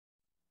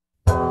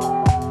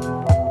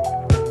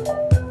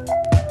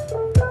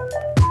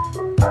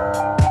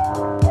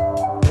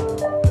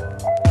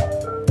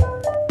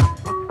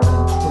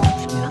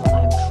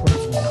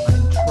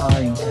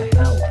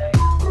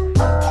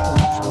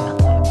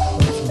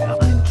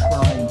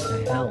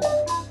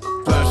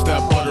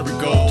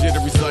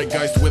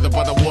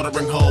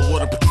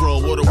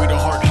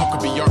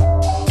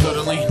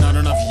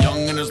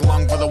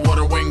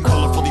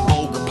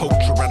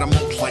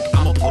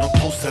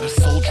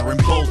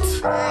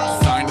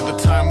Sign of the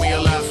time we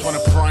elapse when a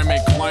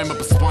primate climb up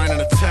a spine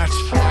and attach.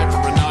 Eye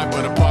for an eye,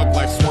 but a bug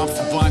life swamps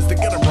and vines. They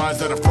get a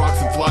rise out of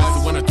frogs and flies.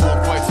 So when a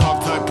dog fights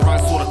hog-tied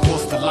prize, sort of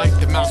cost to life.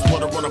 The mouse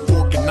water on a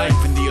fork and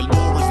knife, and the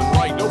allure isn't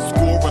right. No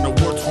score on a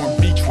war-torn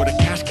beach where the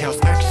cash cow's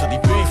actually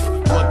beef.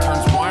 Blood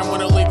turns wine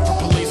when a leak for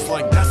police.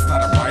 Like that's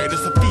not a riot,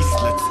 it's a feast.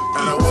 Let's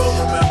and I will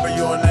remember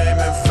your name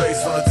and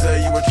face on the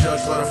day you were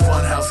judged by the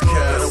funhouse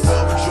cast. And I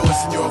will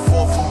rejoice in your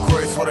fall from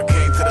grace when it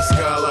came to the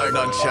sky like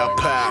none shall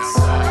pass.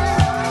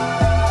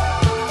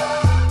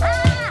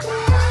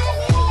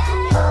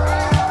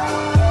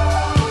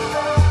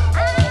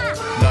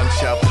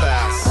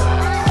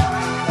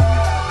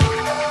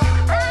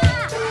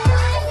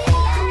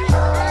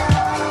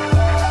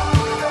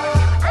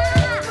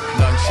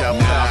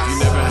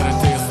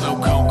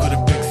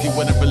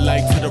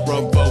 To the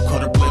rowboat,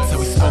 caught a blitz, how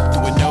he spoke to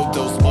a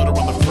no-dose, motor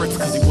on the fritz,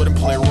 cause he wouldn't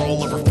play a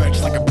role or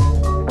fetch like a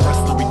press,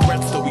 no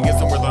regrets, though he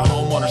isn't where the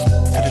homeowners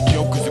to the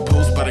jokers who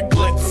pose by the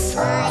glitz.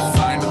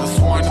 Sign of the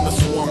swine and the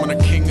swarm when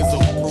a king is a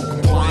who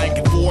complying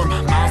conform.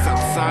 Miles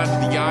outside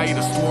of the eye of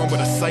the storm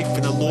with a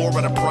siphon, a lure,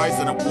 and a prize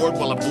and award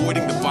while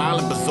avoiding the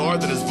violent bazaar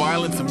that is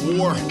violence and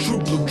war. True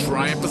blue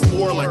triumph is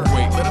more like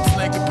wait, let it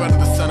snake up out of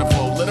the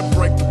centerfold, let it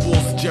break the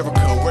walls of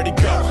Jericho, ready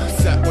go.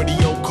 Sat where the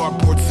old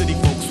cardboard city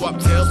folks swap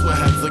tails with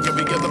heads like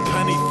every other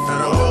penny.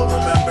 And I will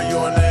remember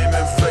your name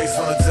and face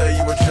on the day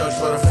you were judged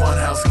by the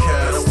funhouse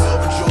cast. And I will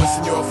rejoice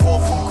in your fall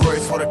from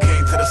grace when it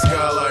came to the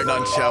sky like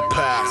none shall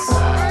pass.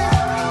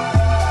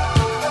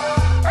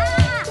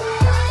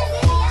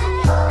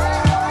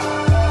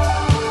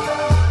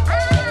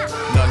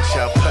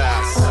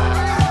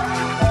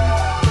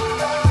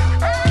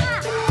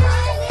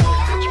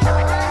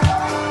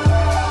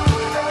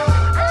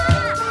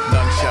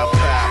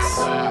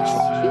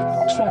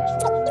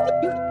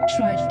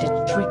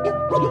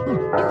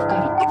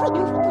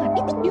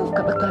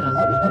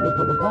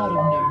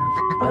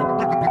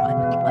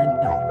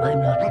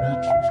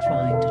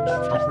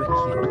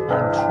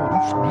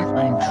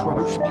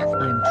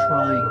 I'm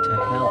trying to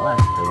help.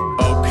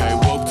 Okay,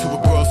 woke to a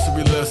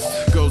grocery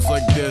list. Goes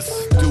like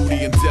this,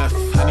 duty and death.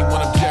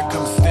 Anyone object,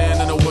 come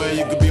stand in the way.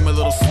 You could be my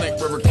little Snake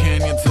River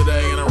Canyon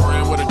today. And I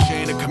ran with a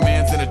chain of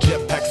commands and a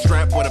jetpack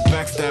strap with a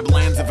backstab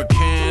lands if I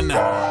can.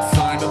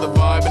 Sign of the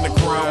vibe in the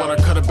crowd. When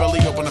I cut a belly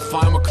open to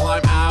find what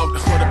climb out.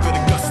 What a bit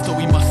of gusto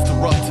we must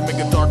erupt to make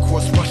a dark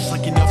horse rush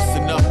like enough's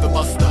enough. It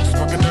must have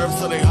struck a nerve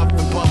so they huff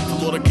and puff. The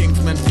Lord of Kings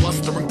men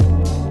flustering.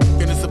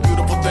 And it's a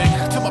beautiful thing.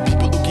 To my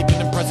people who keep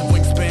an impressive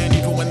wingspan,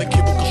 even when the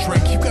cable will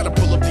shrink. You gotta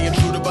pull up the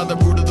intruder by the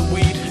root of the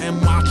weed and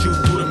march you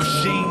through the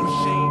machine.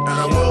 And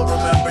I will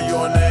remember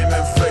your name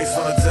and face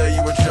on the day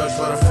you were judged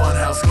by the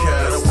funhouse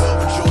cast. And I will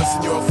rejoice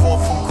in your fall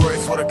from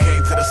grace when it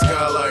came to the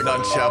sky like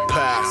none shall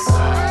pass.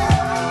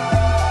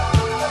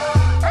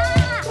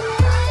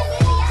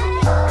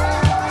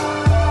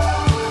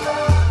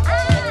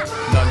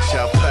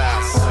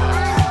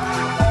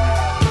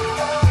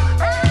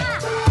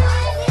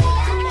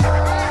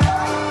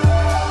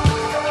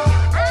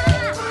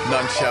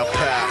 Shall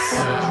pass.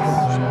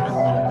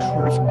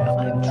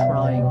 I'm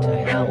trying to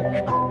help.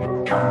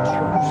 I'm trying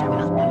to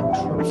help.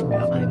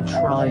 I'm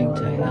trying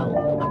to help.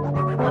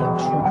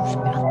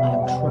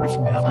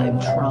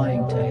 I'm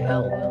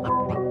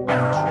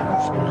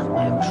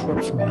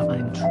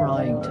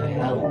trying to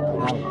help.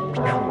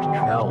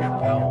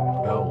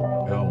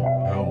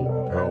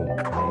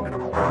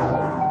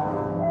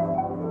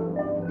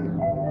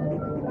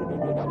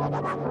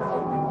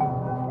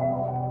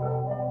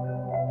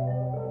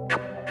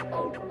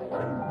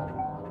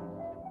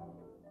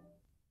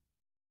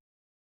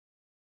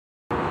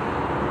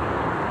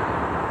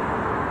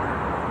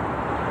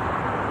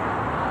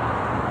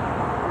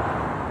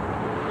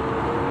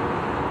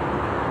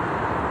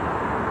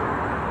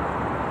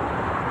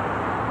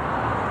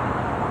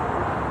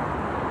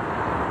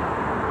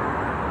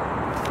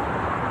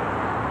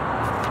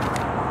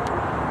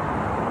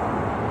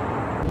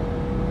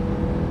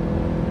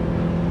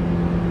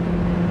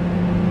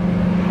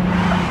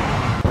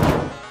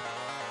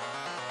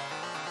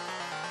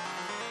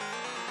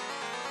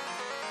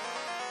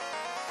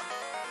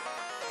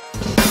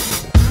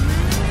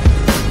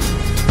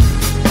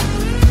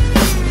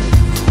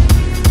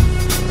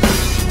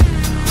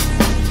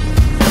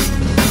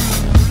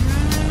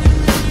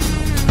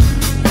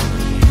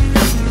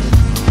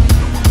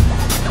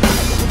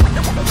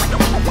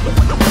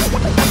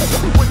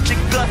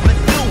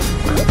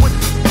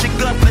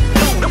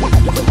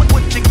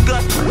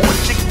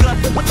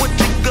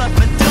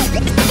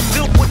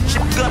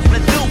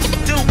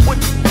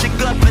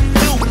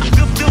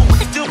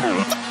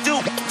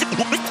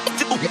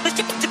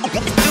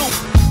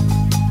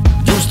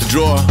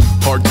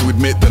 Hard to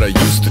admit that I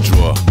used to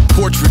draw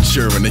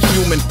portraiture in a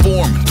human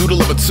form,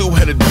 doodle of a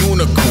two-headed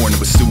unicorn. It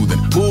was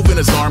soothing,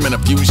 moving his arm in a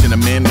fusion of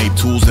man-made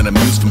tools and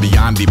amused from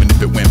beyond. Even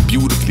if it went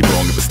beautifully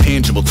wrong, it was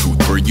tangible truth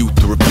for a youth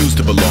to refuse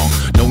to belong.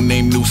 No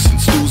name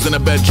nuisance, stews in a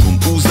bedroom,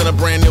 booze in a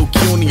brand new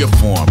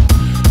cuneiform.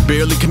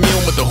 barely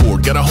commune with the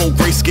horde. Got a whole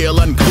grayscale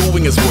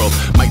ungluing his world.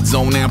 Might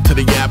zone out to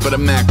the yap of the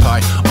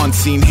magpie.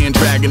 Unseen hand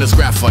dragging his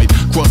graphite.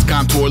 Cross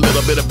contour,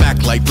 little bit of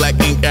backlight. Black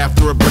ink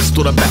after a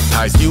Bristol to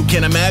baptize. You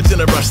can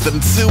imagine a rush that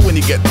ensue when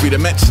you get 3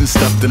 dimensions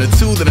stuffed in a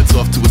 2. Then it's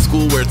off to a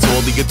school where it's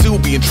all you get to.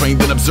 Being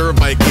trained and observed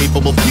by a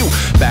capable few.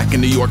 Back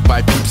in New York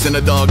by peeps and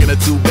a dog in a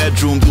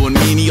 2-bedroom doing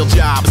menial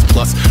jobs.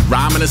 Plus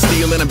rhyming and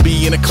stealing and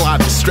being a clod.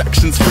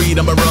 Distractions,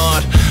 freedom, a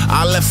rod.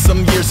 I left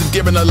some years of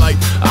giving a light.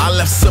 I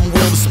left some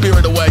will to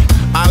spirit away.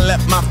 I let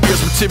my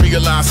fears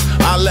materialize.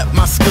 I let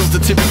my skills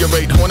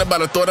deteriorate. Horned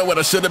about a thought of what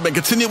I should have been.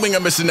 Continuing a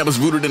mission that was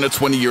rooted in a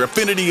 20-year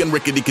affinity and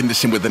rickety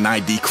condition with an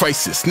ID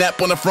crisis.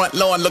 Snap on the front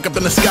lawn, look up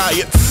in the sky,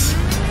 it's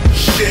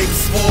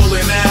shapes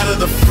falling out of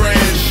the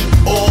fringe.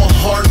 All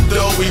heart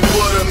though we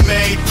would've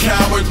made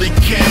cowardly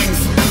kings.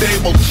 They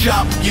will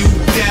chop you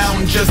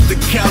down just to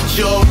count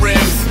your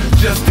rings.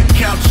 Just to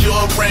count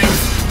your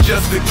rings.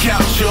 Just to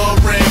count your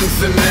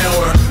rings. And now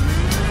we're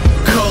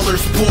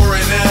colors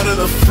pouring out of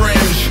the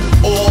fringe.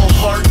 All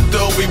heart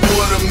though we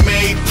would've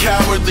made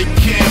cowardly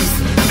kings.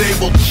 They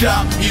will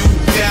chop you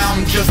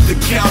down just to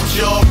count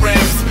your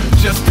rings.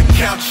 Just to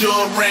count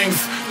your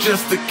rings.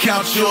 Just to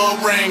count your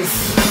rings.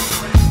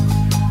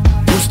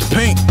 Used to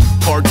paint,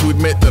 hard to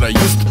admit that I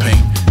used to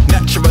paint.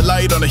 Natural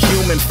light on a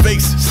human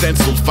face,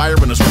 stenciled fire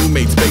in his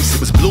roommate's face. It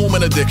was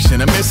blooming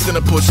addiction, a missing,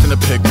 a pushing, a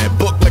pigment.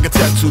 Book like a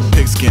tattooed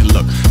pigskin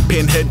look.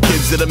 Pinhead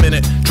kids in a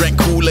minute. Drank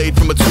Kool-Aid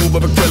from a tube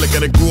of acrylic.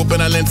 And I grew up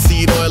in a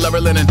linseed oil of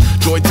linen.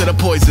 Joy to the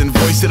poison,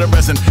 voice to the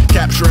resin.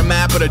 Capture a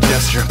map of a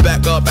gesture.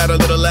 Back up, add a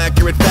little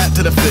accurate fat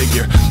to the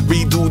figure.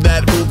 Redo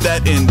that, move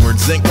that inward.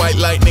 Zinc white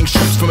lightning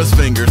shoots from his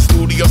fingers.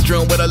 Studio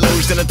strewn with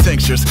illusion and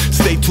tinctures.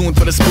 Stay tuned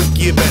for the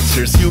spooky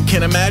adventures. You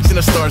can imagine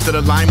the stars that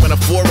align when a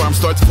forearm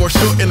starts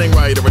foreshortening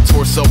right. Or a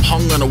torso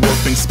hung on a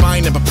warping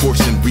spine in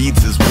proportion.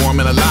 Reads as warm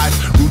and alive.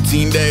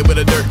 Routine day with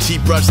a dirt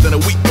cheap brush. Then a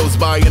week goes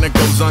by and it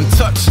goes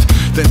untouched.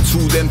 Then 2,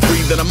 then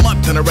 3, then a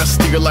month. And the rest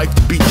of your life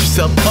to beat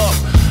yourself up.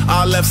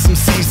 I left some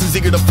seasons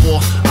eager to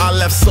fall. I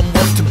left some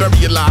work to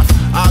bury alive.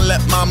 I let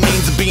my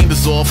means of being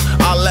dissolve.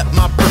 I let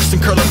my person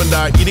curl up and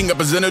die. Eating up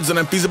his innards and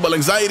unfeasible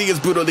anxiety is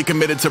brutally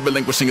committed to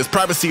relinquishing his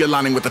privacy,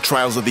 aligning with the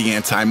trials of the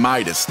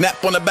anti-Midas.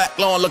 Snap on the back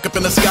lawn, look up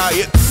in the sky,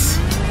 it's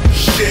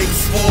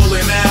shapes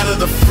falling out of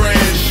the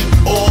fringe.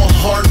 All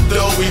heart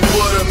though we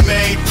would've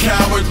made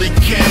cowardly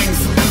kings.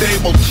 They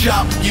will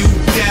chop you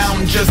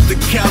down just to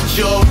count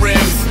your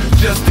rings.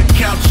 Just to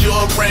count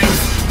your rings.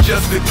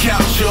 Just to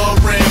count your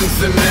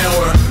rings. And now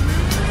we're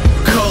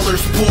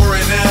colors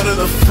pouring out of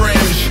the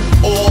fringe.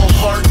 All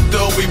heart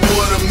though we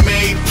would've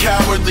made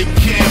cowardly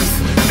kings.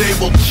 They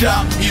will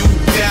chop you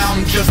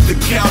down just to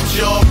count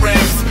your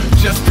rings.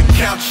 Just to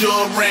count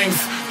your rings.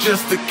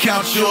 Just to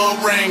count your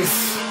rings.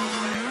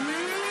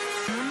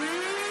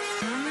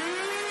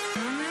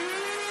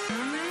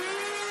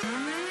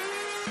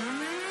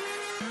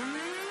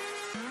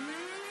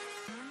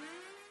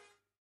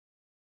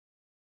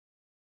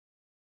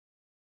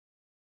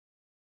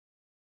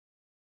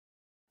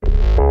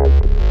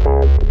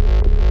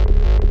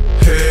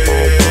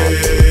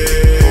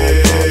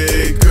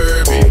 Hey,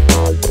 Kirby,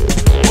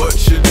 what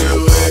you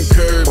doing,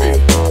 Kirby?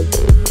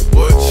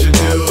 What you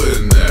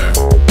doing there?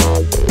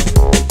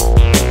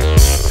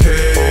 Hey,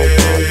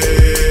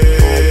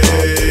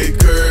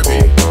 Kirby,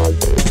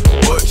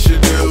 what you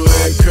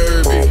doing,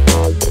 Kirby?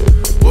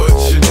 What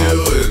you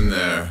doing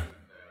there?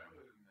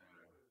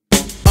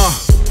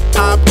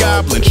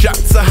 Hobgoblin,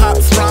 shots of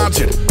hops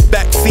rogered.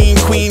 Backseat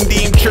queen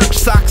deemed church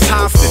socks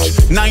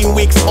hostage. 9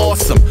 weeks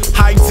awesome,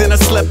 hides in a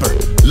slipper.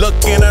 Look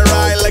in her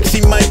eye like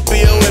she might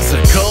be a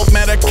wizard. Cold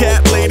met a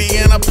cat lady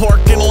in a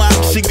parking lot.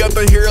 She got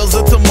the heroes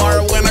of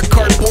tomorrow in a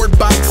cardboard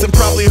box. And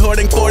probably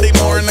hoarding 40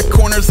 more in the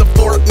corners of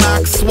Fort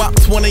Knox. Swap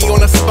 20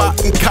 on the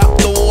spot and cop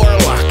the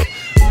warlock.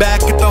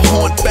 Back at the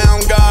haunt,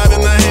 found God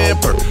in the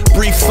hamper.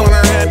 Briefs on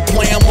her head,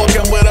 playing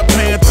walking with a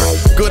panther.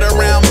 Good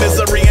around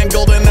misery and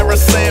golden era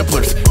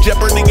samplers.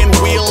 Jeopardy and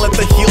wheel at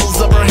the heels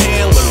of her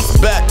handlers.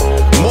 Bet,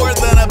 more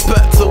than a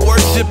pet to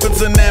worship,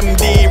 it's an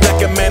MD.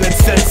 Recommended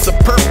sense of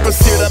purpose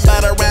here to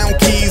bat around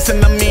keys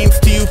and the means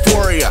to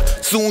euphoria.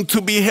 Soon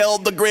to be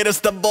held the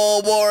greatest of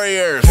all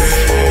warriors.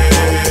 Hey,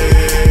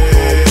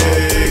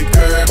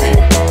 Kirby,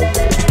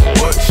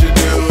 what you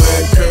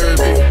doing,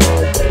 Kirby?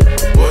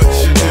 What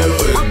you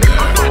doing there?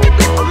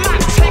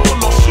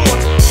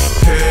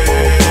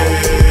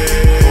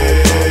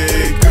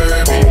 Hey,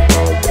 Kirby,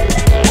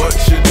 what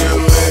you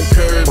doing,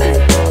 Kirby?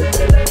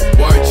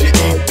 Why'd you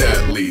eat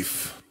that leaf?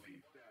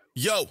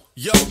 Yo,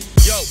 yo,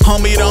 yo.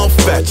 Homie don't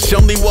fetch,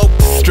 only woke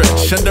to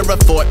stretch. Under a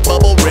fort,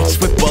 bubble rich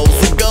with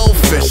bowls of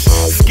goldfish.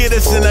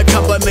 Skittish in a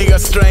company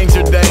of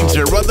stranger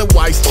danger.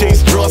 Otherwise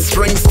chase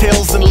drawstrings,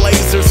 tails and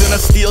lasers. In a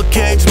steel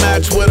cage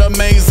match with a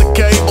maze of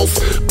cables.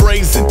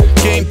 Brazen,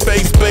 game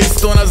face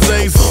based on a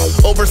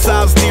Aesop.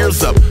 Oversized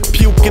ears up,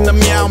 puke in the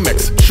meow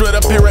mix. Shred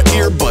a pair of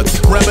earbuds,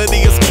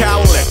 remedy is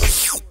cowlick.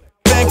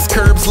 Thanks,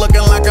 Curbs,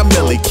 looking like a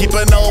millie. Keep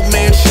an old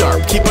man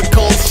sharp, keep a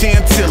cold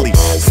chantilly.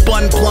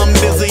 Spun plum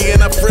dizzy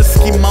in a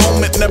frisky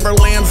moment. Never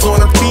lands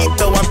on her feet,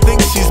 though I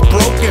think she's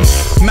broken.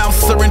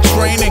 Mouse are in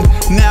training,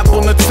 nap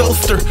on the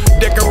toaster.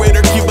 Decorate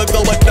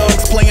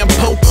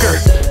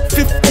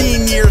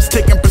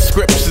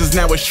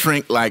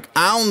shrink like,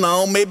 I don't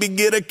know, maybe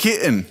get a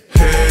kitten.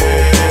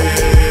 Hey,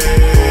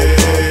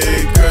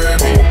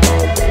 Kirby,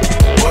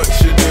 what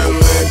you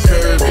doing,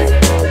 Kirby?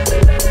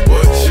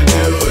 What you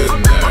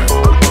doing there?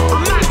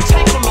 I'm not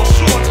taking no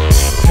short.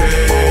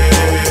 Hey,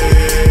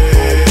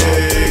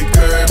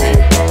 Kirby,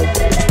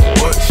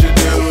 what you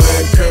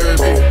doing,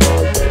 Kirby?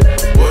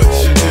 What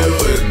you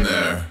doing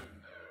there?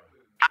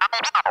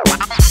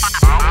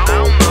 I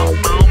don't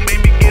know,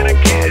 maybe get a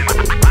kitten.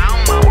 I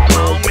don't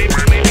know, maybe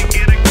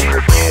get a kitten.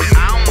 I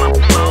don't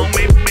know,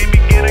 maybe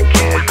get a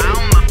kitten. I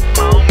don't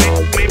know,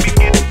 maybe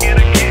get a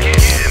kitten.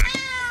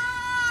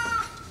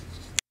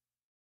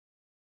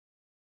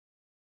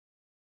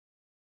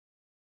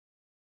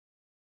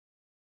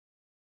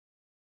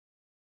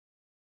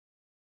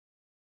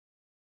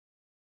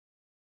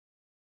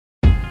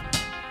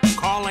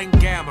 Calling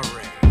Gamma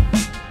Ray.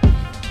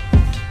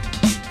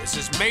 This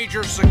is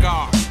Major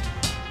Cigar.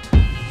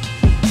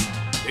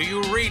 Do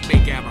you read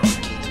me, Gamma Ray?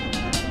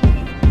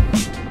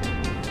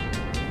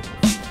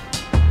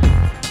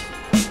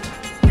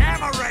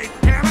 Gamma Ray,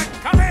 damn it,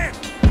 come in!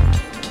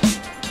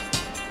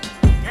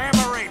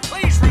 Gamma Ray,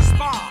 please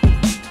respond.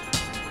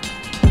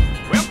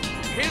 Well,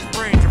 his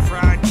brains are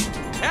fried.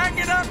 Pack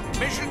it up,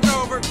 mission's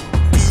over.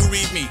 Do you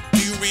read me? Do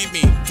you read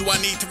me? Do I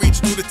need to reach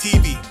through the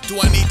TV? Do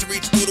I need to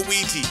reach through the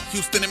Ouija?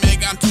 Houston and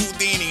Meg, I'm too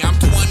Deanie. I'm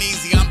too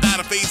uneasy. I'm out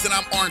of phase and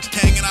I'm orange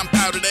tang and I'm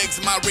powdered eggs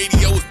and my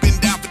radio has been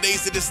down for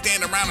days. To just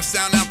stand around and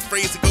sound out the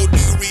phrase and go,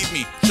 do you read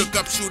me? Shook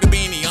up, shoot a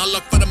beanie. I'll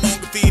look for the moon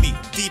graffiti.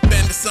 Deep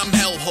into some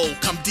hellhole.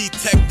 Come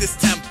detect this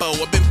tempo.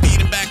 I've been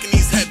beating back in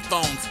these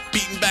headphones.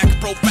 Beating back a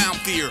profound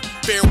fear.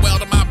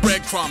 Farewell to my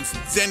breadcrumbs.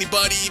 Is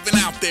anybody even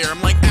out there? I'm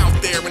like out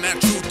there in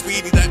that true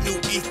tweety, that new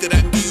ether,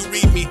 that do you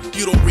read me?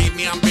 You don't read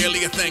me, I'm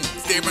barely a thing.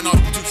 Staring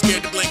off, too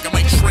scared to blink. I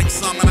might shrink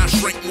some and I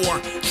shrink more.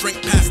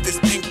 Shrink past this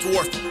pink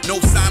dwarf. No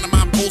sign of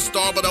my pole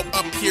star, but up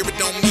here it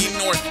don't mean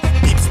north.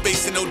 Deep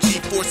space and no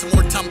G-force, some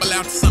more tumble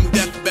out to some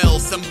death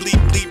bells. Some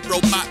bleep bleep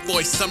robot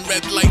voice, some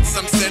red light,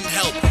 some send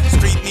help.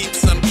 Street neep,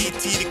 some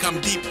ET to come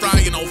deep fry,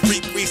 you know,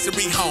 freak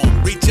greasery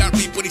home. Reach out,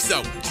 reap what he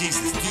sow.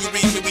 Jesus, do you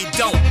read me? We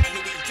don't.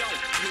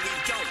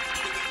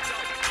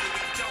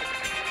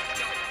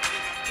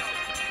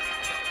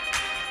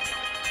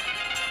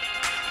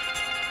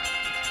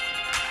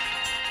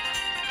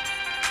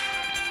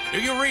 Do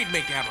you read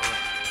me, Gamma Ray?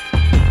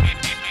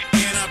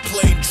 And I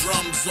play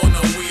drums on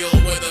a wheel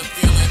with a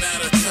feeling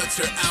out of touch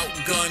or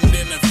outgunned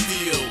in the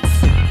field.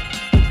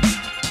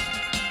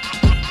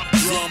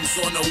 Drums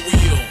on a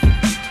wheel.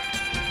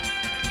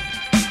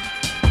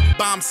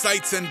 Bomb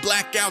sights and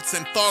blackouts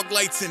and fog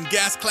lights and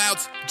gas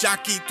clouds.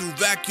 Jockey through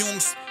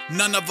vacuums.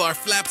 None of our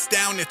flaps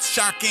down, it's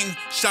shocking.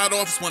 Shot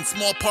off's one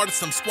small part of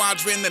some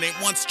squadron that ain't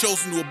once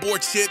chosen to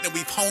abort shit, and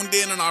we've honed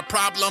in on our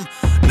problem.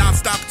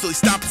 Non-stop until he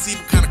stopped to see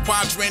what kind of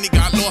quadrant he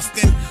got lost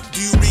in.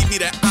 Do you read me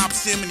that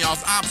option when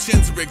y'all's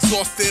options are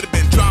exhausted? Have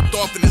been dropped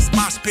off in this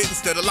mosh pit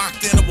instead of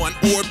locked in one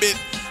orbit.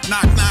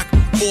 Knock knock,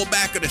 pull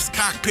back of this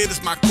cockpit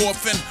is my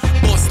coffin.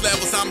 Boss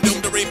levels I'm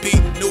doomed to repeat.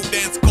 New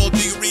dance called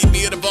Do You Read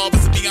Me? It evolves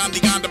as beyond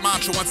the yonder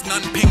mantra. Once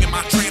none pinging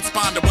my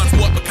transponder. Once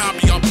what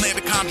macabre y'all plan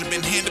to conjure.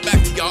 Been handed back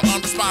to y'all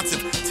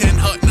unresponsive. 10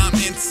 hut and I'm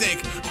in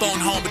sync.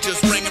 Phone home but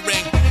just ring a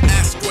ring.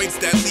 Asteroids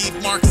that leave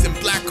marks and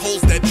black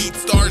holes that eat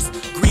stars.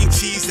 Green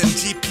cheese and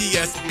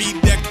GPS be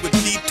decked with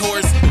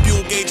detours.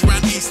 Fuel gauge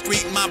around East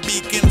Street and my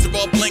beacons are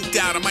all blinked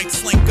out. I might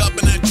slink up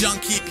in a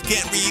junk heap you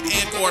can't read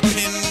and or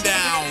pin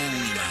down.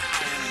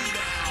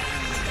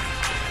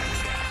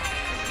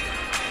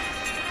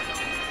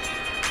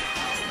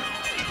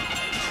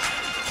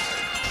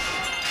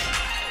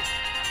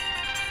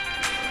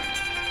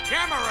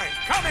 Gamma Ray,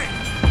 come in!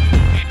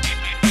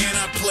 And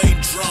I play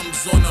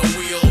drums on a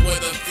wheel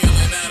with a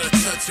feeling out of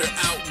touch or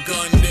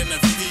outgunned in the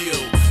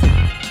field.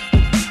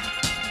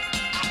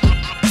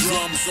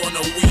 Drums on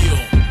a wheel.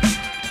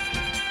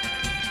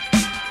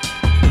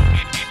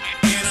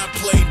 And I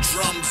play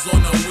drums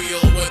on a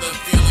wheel with a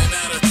feeling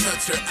out of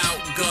touch or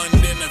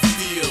outgunned in the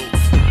field.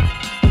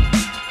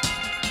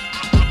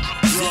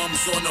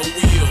 Drums on a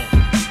wheel.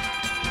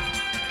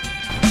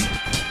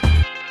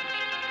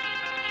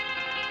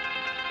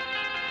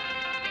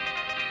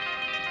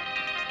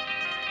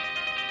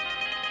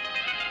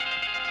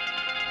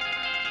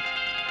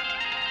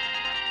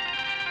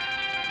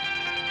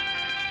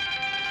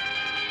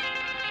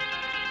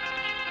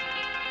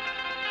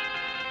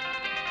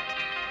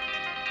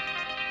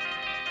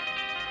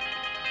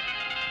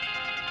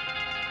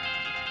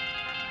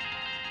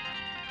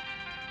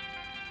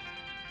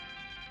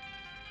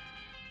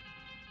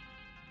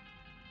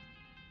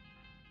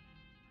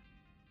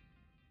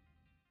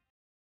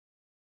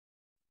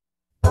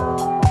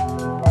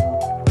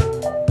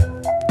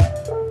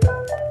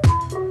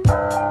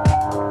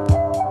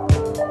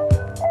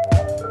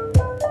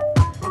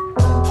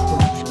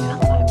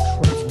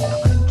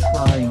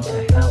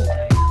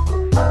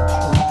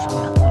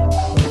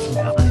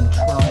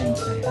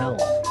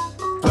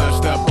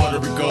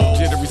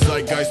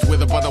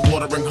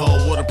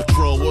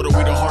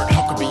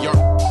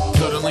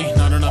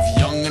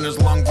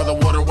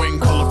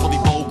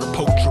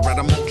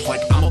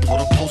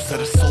 Set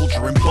a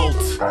soldier in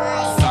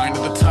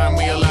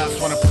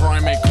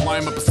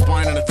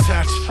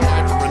unattached.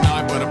 Eye for an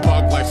eye, but a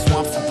bug like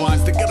swamps and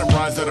vines. They get a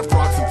rise out of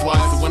frogs and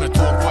flies. So when a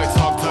dog fights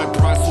hog-tied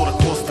prize, sort of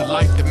cost of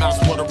life. The mouse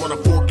water on a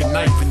fork and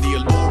knife, and the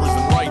allure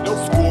isn't right. No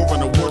score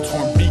on a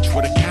war-torn beach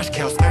where the cash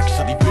cow's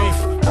actually beef.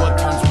 Blood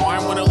turns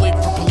wine when it leak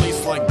for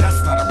police. Like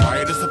that's not a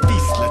riot, it's a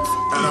feast.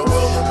 And I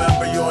will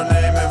remember your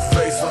name and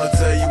face on the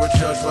day you were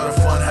judged by the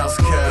funhouse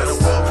cast. And I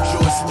will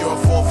rejoice in your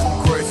fall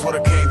from grace when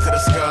it came to the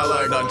sky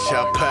like none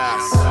shall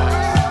pass.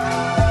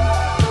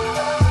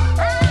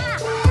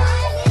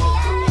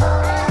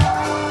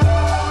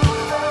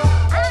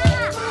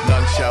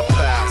 None shall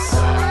pass.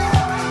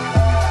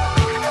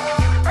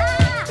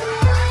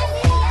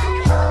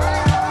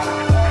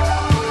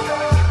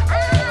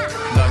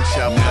 None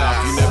shall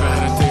pass. If you never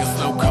had a day of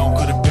snow cone,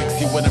 could've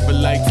fixed, you wouldn't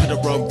relate to the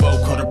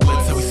rowboat. Could've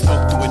blitz, so he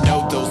spoke to a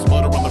no-dose,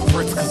 butter on the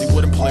fritz, cause he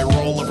wouldn't play a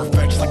role or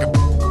fetch like a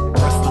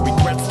press. No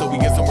regrets, though he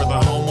isn't where the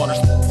homeowners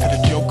to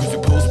the jokers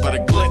who posed by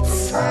the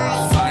glitz.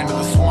 Sign of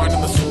the swine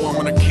and the swarm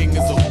when a king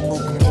is a who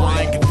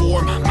compliant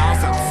conform.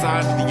 Miles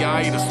outside of the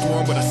eye of the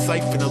storm with a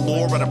siphon, a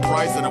lure, and a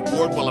prize and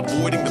award while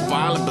avoiding the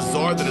violent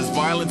bazaar that is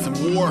violence and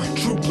war.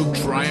 True blue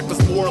triumph is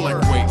more like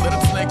wait, let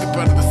it snake up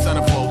out of the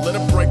centerfold, let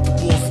it break the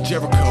walls of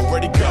Jericho.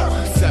 Ready go,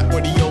 sat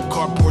where the old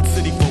cardboard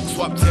city folks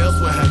swap tails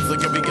with heads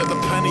like every other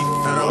penny.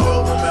 And I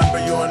will remember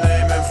your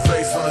name and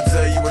face on the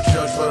day you were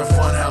judged by the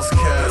funhouse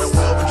cast. And I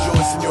will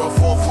rejoice in your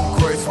fall from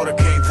grace when it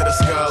came to the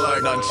sky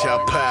like None shall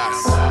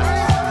pass.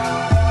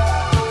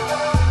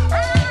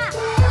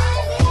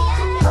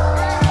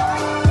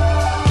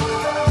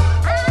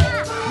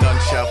 none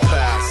shall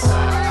pass.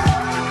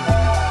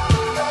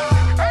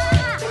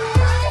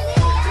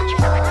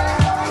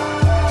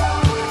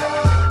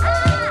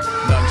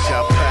 None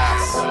shall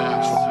pass.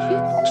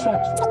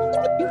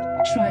 You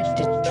tried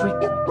to trick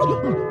me.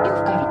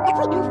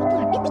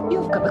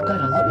 You've got a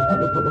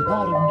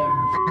lot of nerve.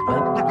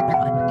 I'm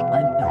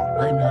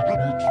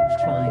not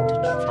trying to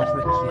trick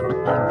you.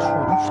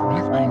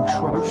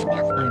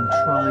 I'm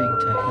trying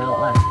to help.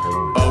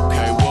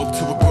 Okay, woke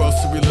to a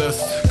grocery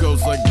list.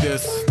 Goes like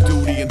this,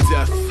 duty and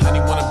death.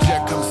 Anyone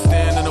object, come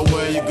stand in the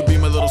way. You could be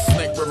my little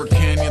Snake River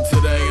Canyon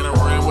today. And I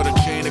ran with a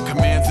chain of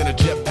commands and a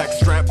jetpack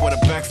strap where the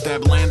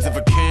backstab lands if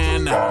I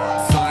can.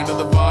 Sign of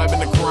the vibe in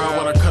the crowd.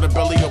 When I cut a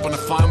belly open to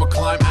find what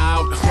climb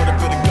out. What a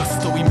bit of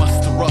gusto we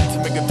must erupt to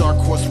make a dark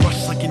horse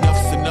rush like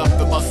enough's enough.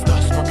 It must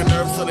have struck a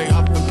nerve so they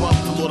huff and puff.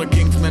 The Lord of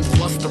Kings men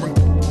flustering.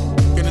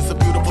 And it's a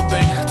beautiful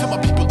thing. To my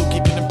people who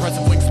keep an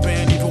impressive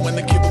wingspan, even when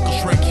the cubicle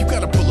shrink, you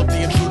gotta pull up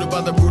the intruder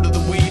by the root of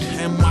the weed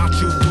and march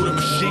you through the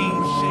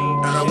machine.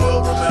 And I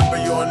will remember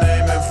your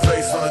name and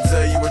face on the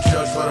day you were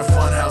judged by the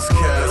funhouse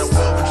cast. And I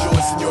will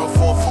rejoice in your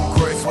fall from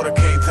grace when it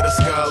came to the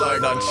sky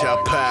like None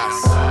shall pass.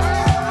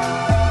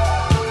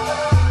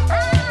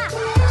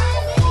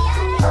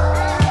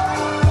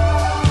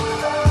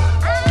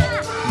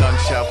 none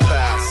shall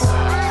pass.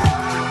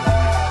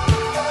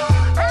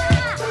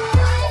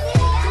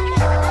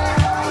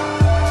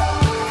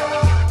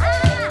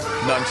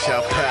 None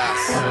shall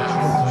pass.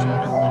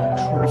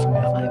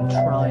 I'm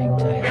trying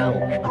to help.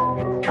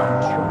 I'm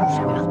trying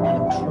to help.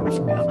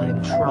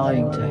 I'm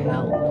trying to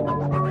help.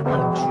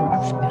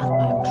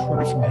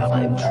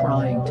 I'm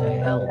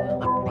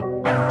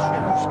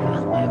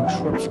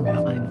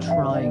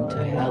trying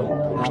to help.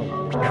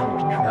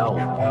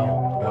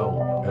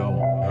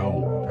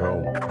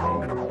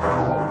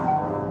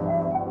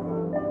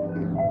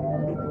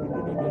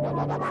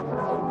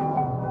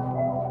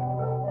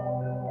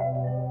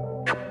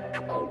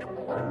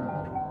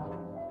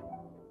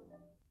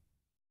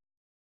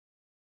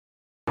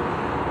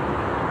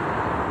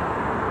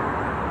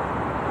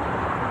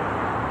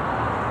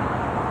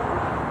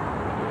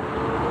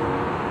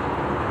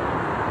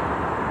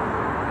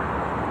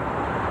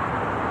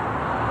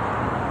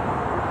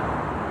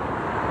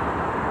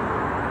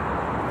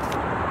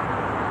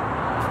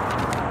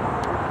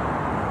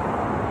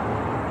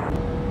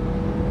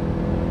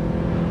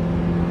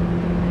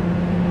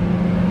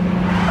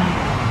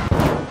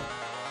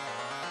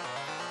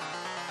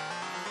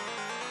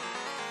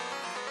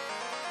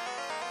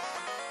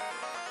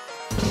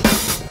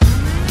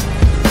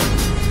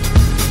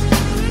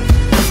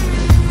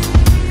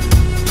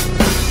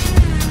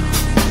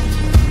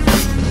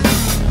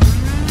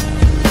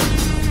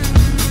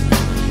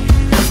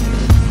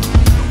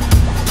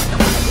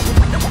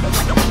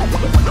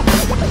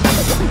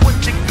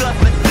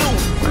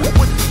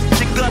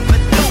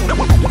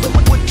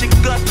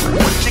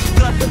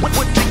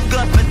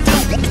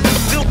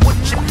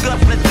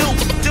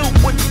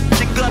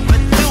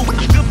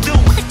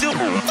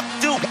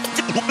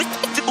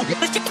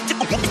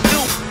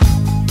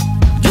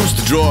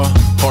 Draw,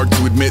 hard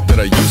to admit that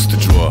I used to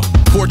draw.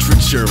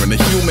 Portraiture in a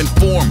human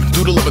form,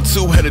 doodle of a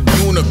two-headed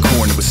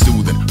unicorn. It was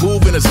soothing,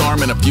 moving his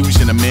arm in a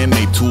fusion of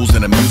man-made tools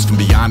and a muse from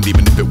beyond.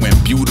 Even if it went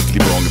beautifully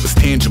wrong, it was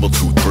tangible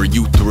truth for a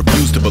youth to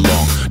refuse to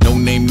belong. No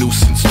name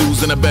nuisance, stews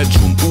in a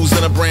bedroom, booze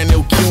in a brand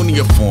new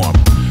cuneiform.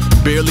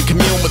 barely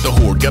commune with the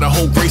horde. Got a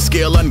whole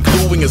grayscale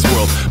ungluing his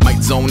world.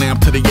 Might zone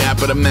out to the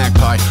yap of the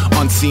magpie.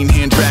 Unseen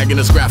hand dragging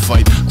his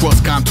graphite.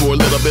 Cross contour,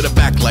 little bit of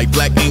backlight.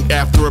 Black ink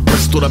after a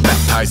Bristol to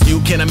baptize. You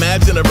can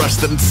imagine a rush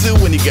that ensue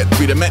when you get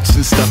 3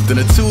 dimensions stuffed in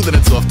a 2. Then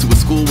it's off to a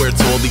school where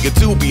it's all you get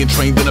to. Being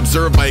trained and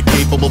observed by a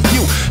capable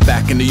few.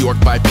 Back in New York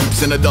by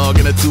peeps and a dog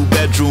in a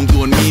 2-bedroom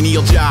doing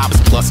menial jobs.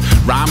 Plus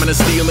rhyming and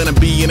stealing and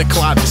being a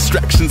clod.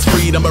 Distractions,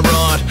 freedom, a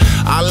rod.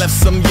 I left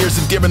some years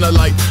of giving a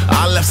light.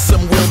 I left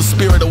some will to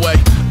spirit away.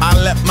 I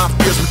let my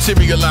fears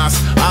materialize.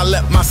 I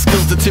let my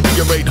skills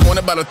deteriorate.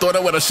 Haunted by the thought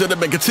of what I should have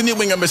been.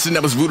 Continuing a mission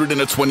that was rooted in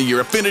a 20-year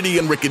affinity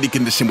and rickety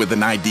condition with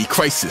an ID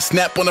crisis.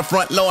 Snap on the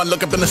front lawn,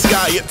 look up in the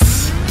sky,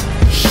 it's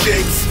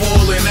shapes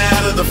falling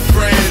out of the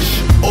fringe.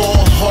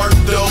 All heart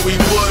though we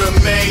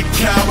would've made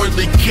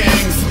cowardly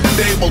kings.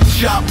 They will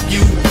chop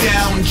you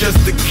down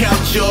just to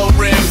count your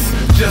rings.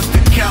 Just to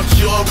count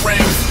your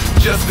rings.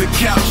 Just to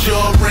count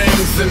your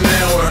rings. And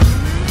now we're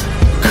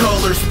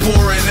colors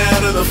pouring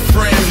out of the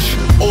fringe.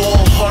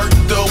 All heart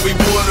though we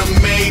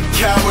would've made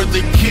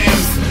cowardly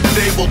kings.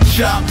 They will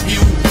chop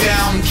you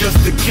down just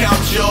to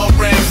count your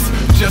rings.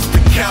 Just to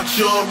count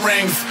your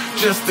rings.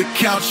 Just to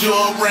count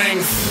your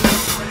rings.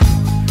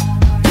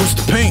 used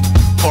to paint.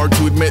 Hard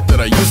to admit that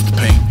I used to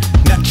paint.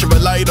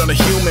 Natural light on a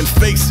human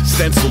face.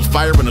 Stenciled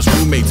fire in his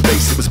roommate's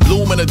base. It was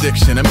bloom and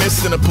addiction, a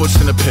miss and a push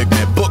and a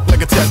pigment. Book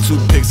like a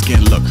tattooed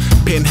pigskin look.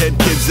 Pinhead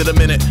kids at a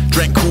minute.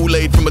 Drank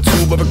Kool-Aid from a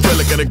tube of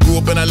acrylic. And I grew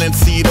up in a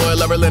linseed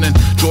oil or linen.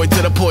 Joy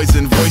to the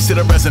poison, voice to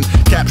the resin.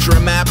 Capture a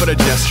map of a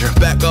gesture.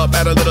 Back up,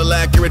 add a little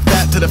accurate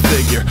fat to the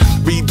figure.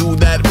 Redo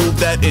that, move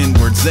that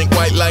inward. Zinc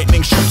white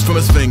lightning shoots from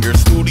his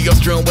fingers. Studio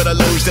strewn with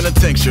illusion and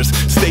tinctures.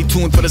 Stay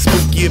tuned for the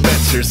spooky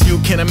adventures. You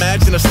can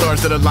imagine the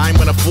stars that align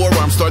when a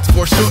forearm starts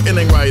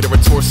foreshortening right, or a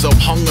torso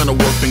hung on a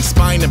warping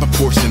spine in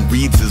proportion.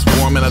 Reads as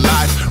warm and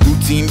alive.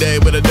 Routine day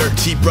with a dirt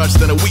cheap brush.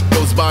 Then a week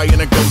goes by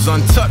and it goes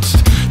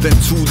untouched. Then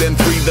 2, then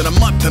 3, then a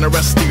month, and the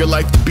rest of your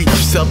life to beat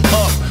yourself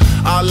up.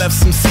 I left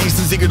some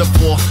seasons eager to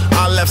fall.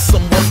 I left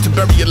some work to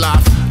bury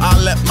alive. I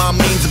let my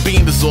means of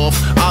being dissolve.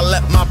 I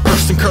let my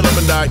person curl up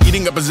and die.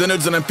 Eating up his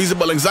innards and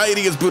unfeasible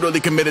anxiety is brutally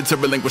committed to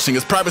relinquishing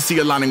his privacy,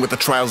 aligning with the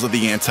trials of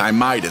the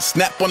anti-Midas.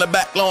 Snap on the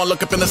back lawn,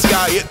 look up in the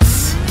sky,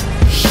 it's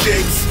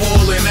shapes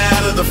falling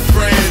out of the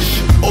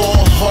fringe.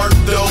 All heart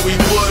though we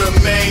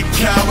would've made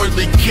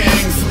cowardly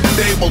kings.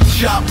 They will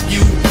chop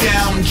you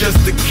down just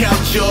to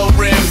count your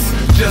rings.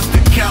 Just to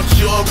count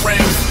your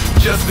rings.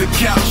 Just to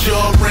count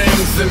your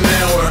rings. And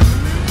now we're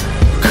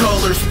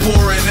colors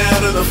pouring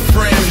out of the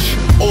fringe.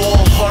 All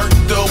heart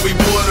though we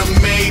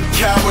would've made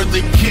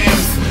cowardly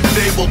kings.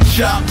 They will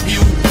chop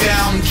you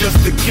down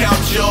just to count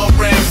your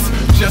rings.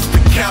 Just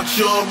to count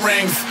your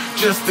rings.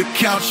 Just to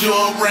count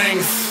your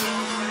rings.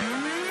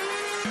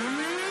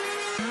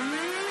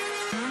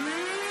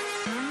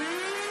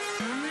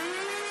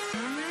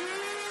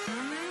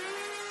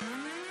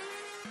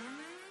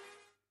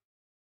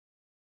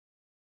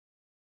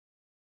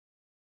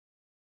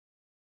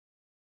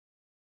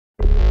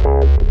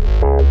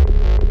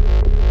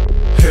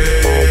 Hey,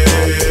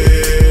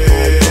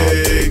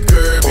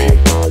 Kirby,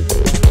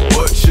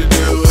 what you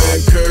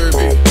doing,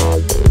 Kirby?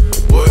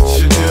 What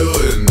you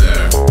doing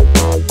there?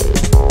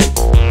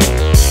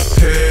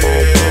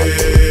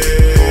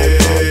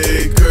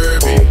 Hey,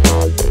 Kirby,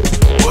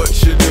 what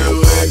you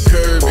doing,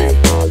 Kirby?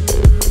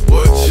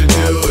 What you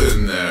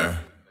doing there?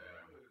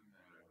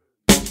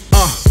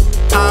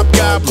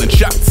 Hobgoblin,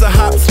 shots of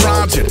hops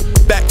rogered.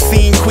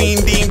 Backseat queen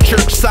deemed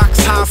church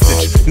socks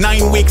hostage.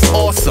 9 weeks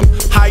awesome,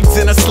 hides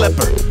in a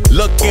slipper.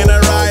 Look in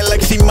her eye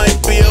like she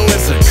might be a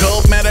wizard.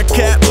 Cold met a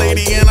cat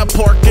lady in a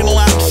parking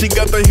lot. She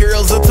got the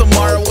heroes of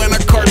tomorrow in a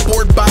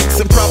cardboard box.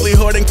 And probably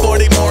hoarding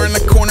 40 more in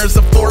the corners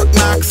of Fort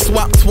Knox.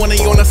 Swap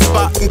 20 on the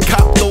spot and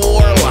cop the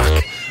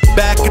warlock.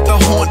 Back at the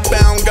haunt,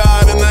 found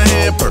God in the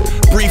hamper.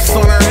 Briefs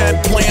on her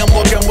head, playing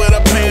walking with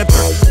a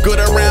panther. Good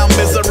around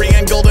misery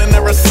and golden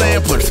era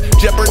samplers.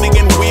 Jeopardy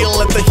and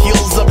wheel at the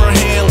heels of her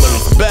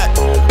handlers. Bet,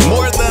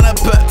 more than a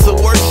pet to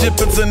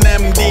worship, it's an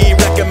MD.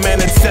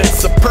 Recommended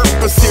sense of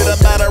purpose here to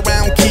bat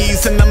around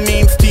keys and the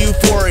means to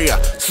euphoria.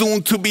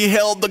 Soon to be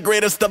held the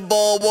greatest of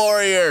all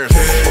warriors.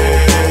 Hey,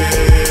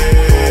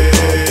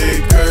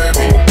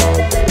 Kirby,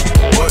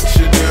 what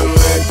you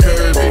doing,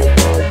 Kirby?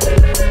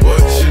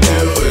 What you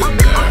doing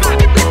there?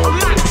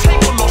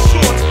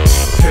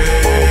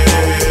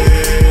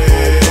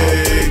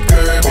 Hey,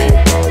 Kirby,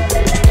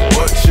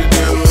 what you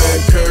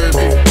doing,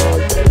 Kirby?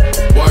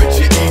 Why'd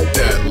you eat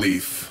that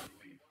leaf?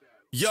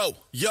 Yo,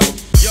 yo,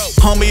 yo.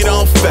 Homie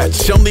don't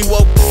fetch, only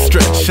woke to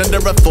stretch. Under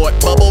a fort,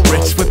 bubble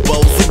rich with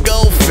bowls of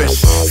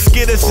goldfish.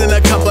 Skittish in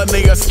a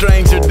company of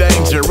stranger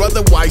danger.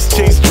 Otherwise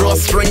chase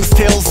drawstrings,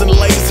 tails and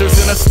lasers.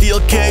 In a steel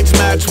cage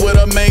match with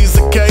a maze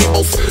of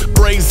cables.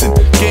 Brazen,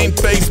 game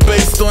face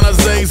based on a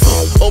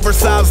Aesop.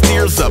 Oversized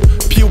ears up,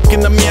 puke in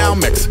the meow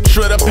mix.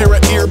 Shred a pair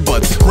of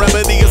earbuds,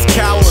 remedy is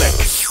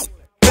cowlick.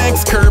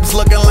 Thanks, Curbs,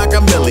 looking like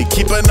a millie.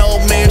 Keep an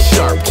old man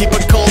sharp, keep a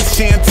cold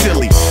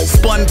chantilly.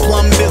 Spun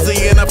plum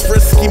dizzy in a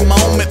frisky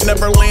moment.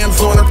 Never lands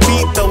on her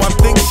feet, though I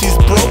think she's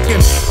broken.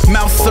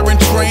 Mouse are in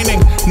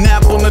training,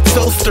 nap on the a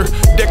toaster.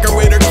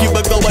 Decorator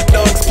cubicle like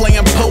dogs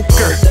playing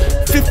poker.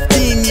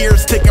 15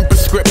 years taking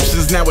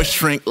prescriptions, now it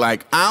shrink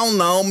like, I don't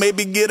know,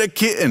 maybe get a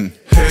kitten.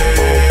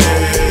 Hey,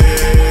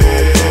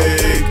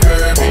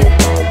 Kirby,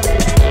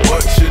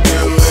 what you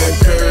doing,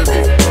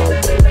 Kirby?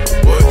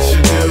 What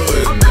you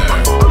doing there?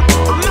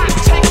 I'm not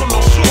taking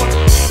no short.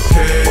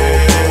 Hey,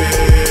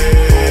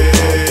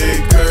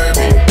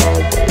 Kirby,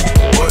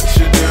 what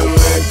you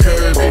doing,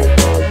 Kirby?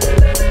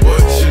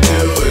 What you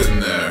doing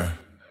there?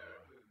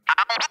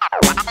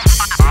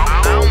 I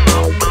don't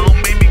know,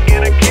 maybe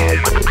get a kid.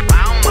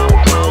 I don't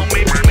know,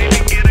 maybe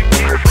get a kid.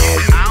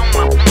 I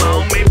don't know,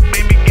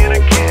 maybe get a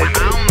kid. I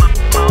don't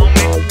know,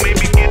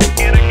 maybe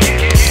get a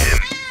kid.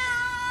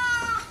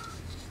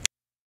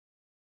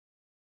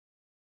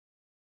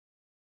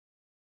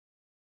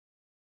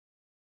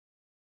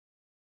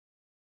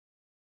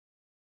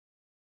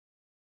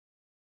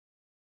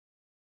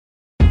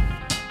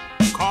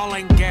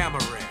 Calling Gamma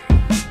Ray.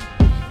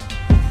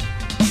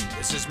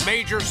 This is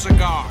Major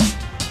Cigar.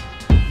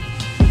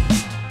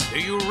 Do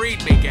you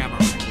read me, Gamma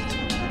Ray?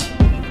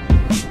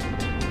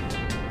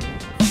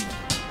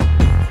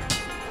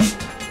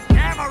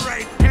 Gamma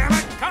Ray, damn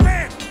it, come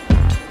in!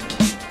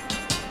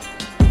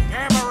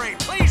 Gamma Ray,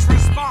 please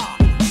respond.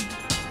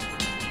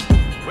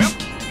 Well,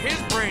 his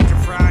brains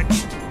are fried.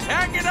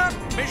 Pack it up,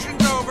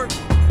 mission's over.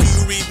 Do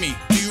you read me?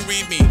 Do you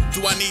read me?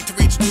 Do I need to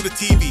reach through the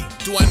TV?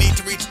 Do I need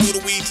to reach through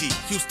the Ouija?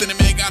 Houston and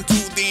Meg, I'm too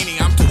Houdini.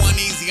 I'm too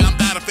uneasy. I'm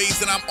out of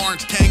phase and I'm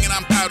orange Tang and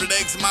I'm powdered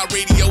eggs and my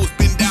radio has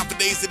been down for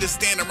days. To just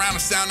stand around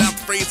and sound out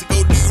the phrase to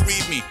go, do you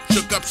read me?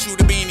 Shook up, shoot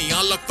a beanie.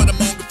 On luck for the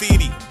moon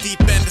graffiti. Deep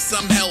end of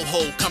some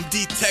hellhole. Come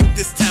detect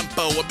this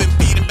tempo. I've been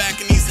beating back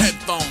in these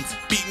headphones.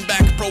 Beating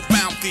back a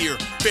profound fear.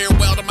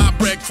 Farewell to my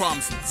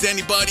breadcrumbs. Is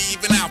anybody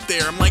even out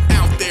there? I'm like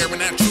out there in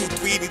that true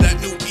tweety,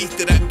 that new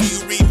ether, that do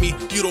you read me?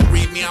 You don't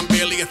read me, I'm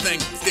barely a thing.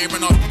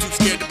 Staring off, too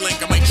scared to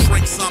blink. I might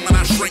shrink some and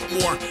I shrink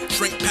more.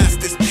 Shrink past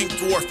this pink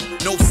dwarf.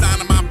 No sign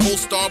of my pole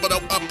star, but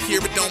up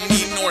here it don't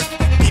mean north.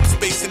 Deep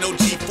space and no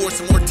G-force,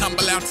 and more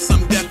tumble out to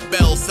some death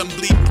bell. Some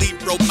bleep bleep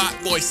robot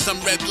voice, some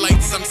red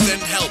light, some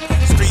send help.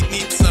 Street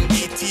needs some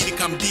ET to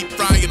come deep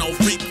fry, and old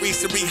freak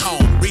grease and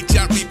re-home. Reach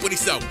out, reap what he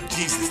sow.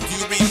 Jesus, do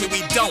you read me?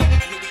 We don't.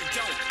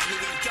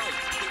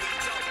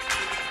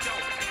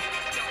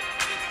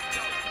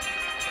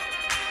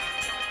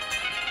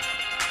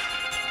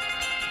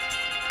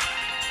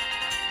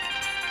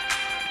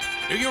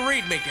 Do you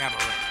read me, Gamma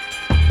Ray?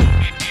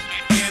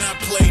 And I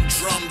play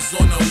drums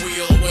on a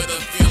wheel with a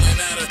feeling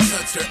out of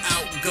touch or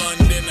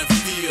outgunned in the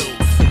field.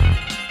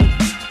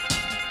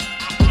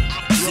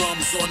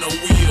 Drums on a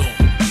wheel.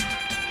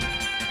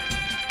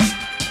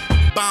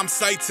 Bomb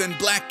sights and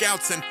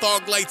blackouts and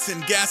fog lights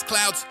and gas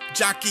clouds.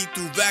 Jockey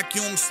through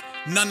vacuums.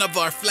 None of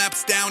our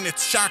flaps down,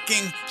 it's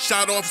shocking.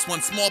 Shot off's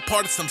one small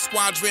part of some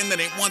squadron that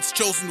ain't once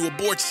chosen to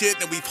abort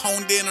shit, and we've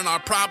honed in on our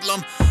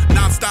problem.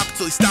 Non-stop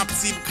till he stopped to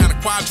see what kind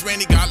of quadrant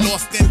he got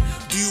lost in.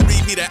 Do you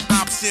read me that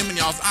option when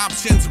y'all's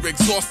options are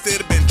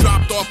exhausted? Have been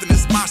dropped off in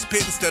this mosh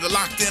pit instead of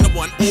locked in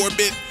one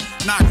orbit.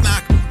 Knock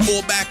knock,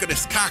 fall back of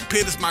this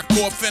cockpit is my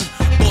coffin.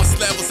 Boss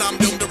levels, I'm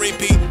doomed to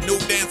repeat. New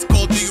dance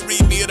called Do You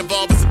Read Me? It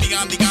evolves as a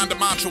beyond the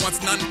mantra.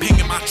 Once none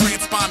pinging my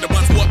transponder.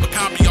 Once what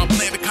macabre y'all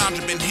plan to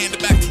conjure. Been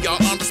handed back to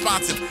y'all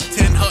unresponsive.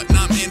 10 hut and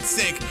I'm in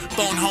sync.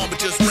 Phone home but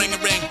just ring a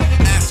ring.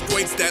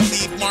 Asteroids that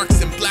leave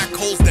marks and black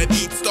holes that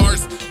eat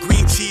stars.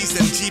 Green cheese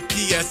and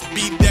GPS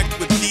beat decked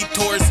with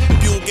detours.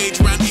 Fuel gauge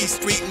around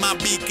East Street. My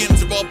beacons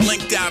are all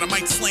blinked out. I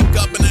might slink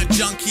up in that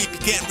junk heap. You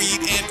can't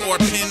read and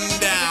or pin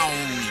down.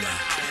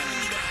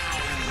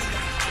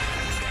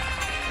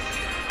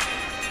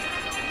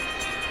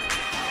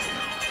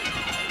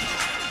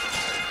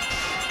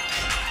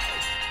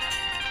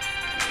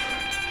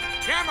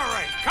 Gamma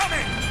Ray, come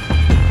in!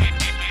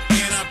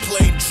 And I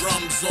play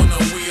drums on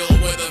a wheel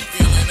with a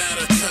feeling out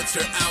of touch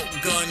or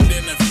outgunned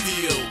in the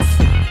field.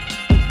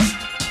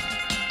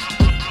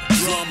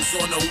 Drums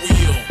on a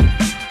wheel.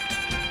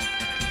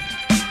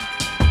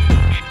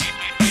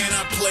 And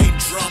I play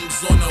drums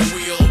on a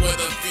wheel with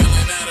a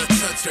feeling out of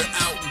touch or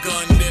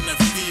outgunned in the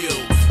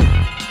field.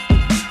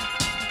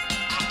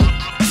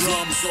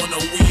 Drums on a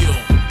wheel.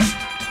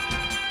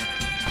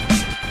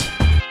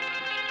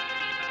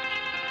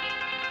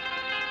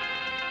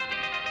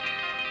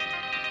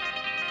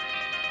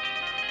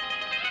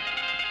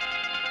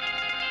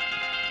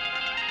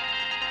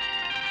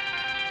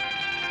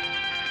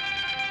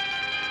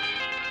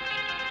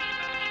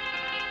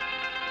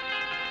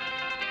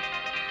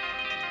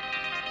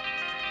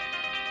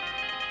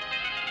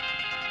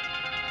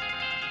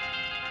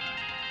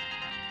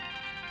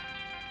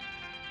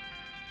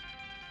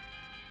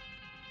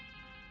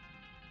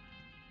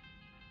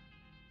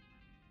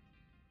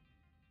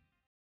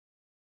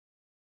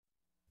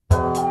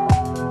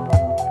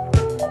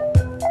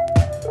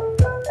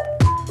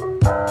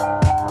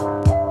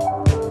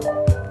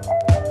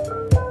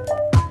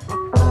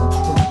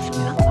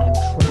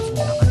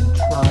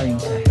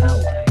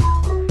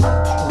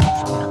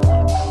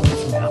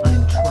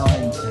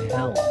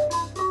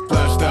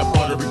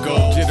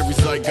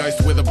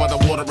 Zeitgeist withered by the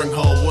watering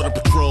hole. Water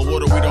patrol,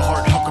 water we the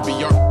heart, how could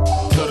be art?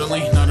 So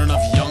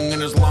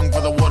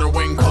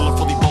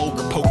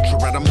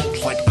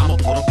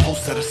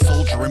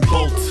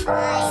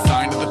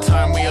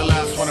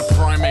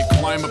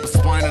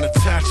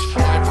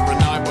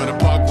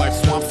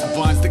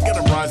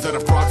rise out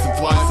of frogs and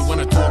flies. So when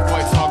a dog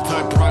fights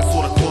hog-tied prize,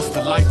 sort of cost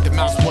the life. The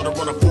mouse water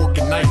on a fork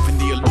and knife, and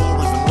the allure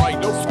isn't right.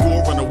 No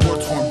score on a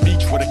war-torn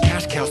beach where the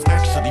cash cows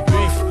actually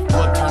beef.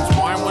 Blood turns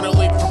wine when a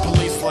leak for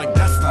police. Like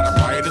that's not a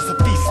riot, it's a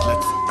feast.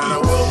 Let's eat. And I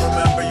will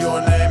remember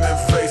your name and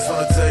face on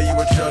the day you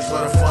were judged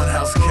by the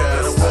funhouse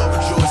cast. And I will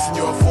rejoice in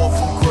your fall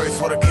from grace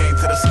when it came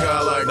to the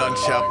sky like none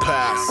shall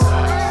pass.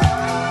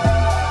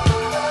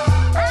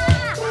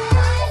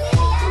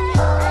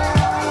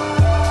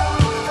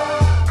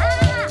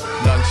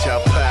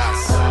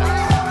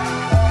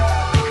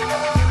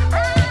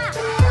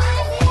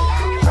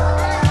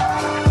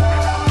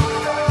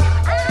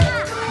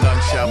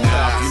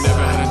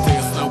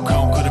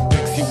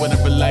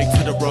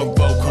 To the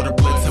rowboat, caught a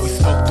blitz, how he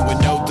spoke to a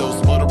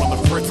no-dose, butter on the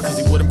fritz, cause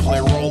he wouldn't play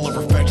a role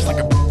or fetch like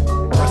a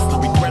rest. No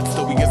regrets,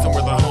 though he isn't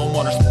where the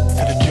homeowners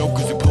to the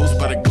jokers who pose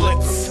by the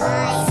glitz.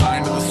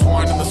 Sign of the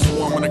swine and the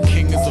swarm when a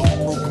king is a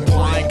who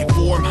complying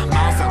conform.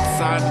 Miles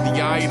outside of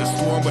the eye of the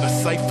storm with a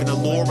siphon, a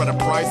lure, and a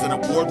prize and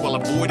award while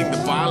avoiding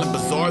the violent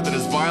bazaar that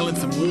is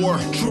violence and war.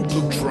 True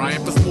blue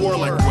triumph is more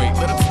like wait,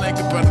 let it snake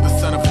up out of the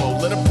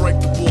centerfold, let it break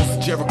the walls of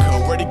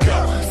Jericho. Ready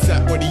go,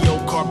 sat where the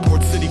old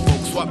cardboard city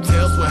folks swap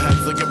tails with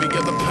heads like every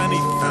other penny.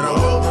 And I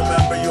will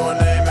remember your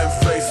name and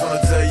face on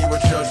the day you were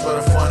judged by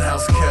the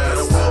funhouse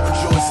cast. And I will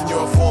rejoice in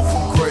your fall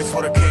from grace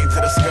when it came to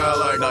the sky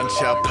like none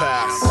shall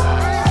pass.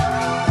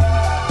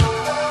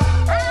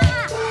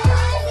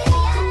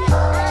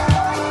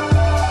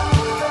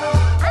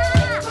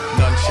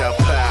 None shall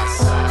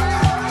pass.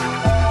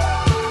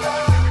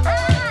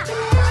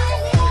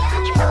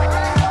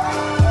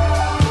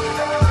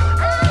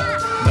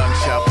 None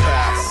shall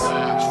pass.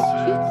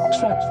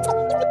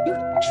 You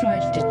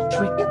tried to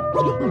trick me.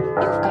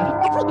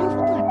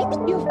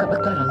 You've got a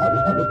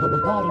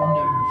lot of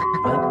nerve.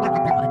 I'm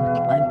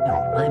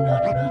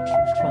not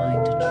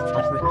trying to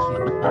trick you.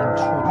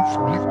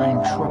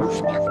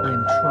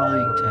 I'm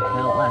trying to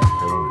help.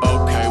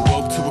 Okay,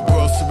 woke to a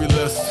grocery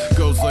list.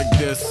 Goes like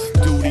this: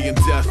 duty and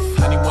death.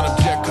 Anyone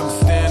object, come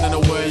stand in the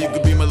way. You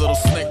could be my little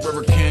Snake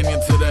River Canyon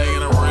today.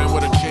 And I ran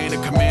with a chain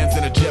of commands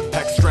and a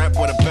jetpack strap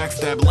with a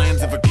backstab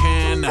lands if I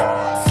can.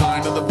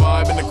 Sign of the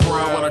vibe in the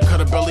crowd. When I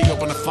cut a belly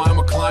open to find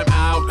what climb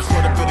out.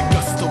 With a bit of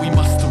gusto, we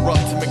must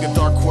erupt to make a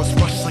dark horse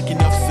rush like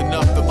enough's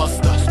enough. The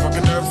muster struck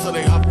a nerve, so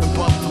they huff and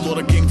puff. The Lord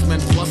of Kings men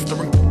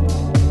flustering.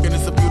 And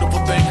it's a beautiful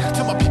thing.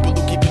 To my people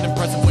who keep an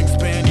impressive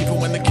wingspan, even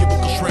when the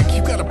cubicle shrink,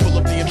 you gotta pull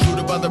up the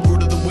intruder by the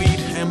root of the weed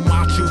and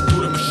march you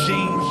through the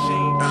machine.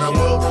 And I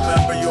will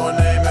remember your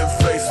name and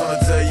face on the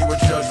day you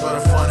were judged by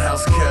the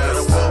funhouse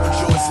cast. And I will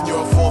rejoice in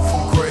your fall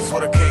from grace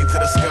when it came to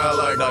the sky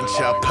like none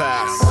shall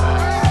pass.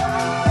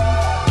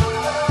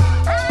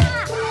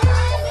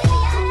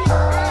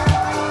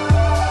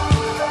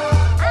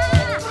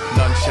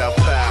 None shall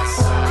pass.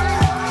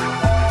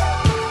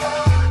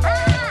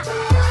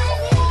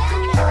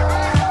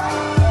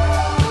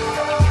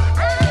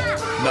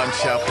 None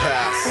shall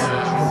pass.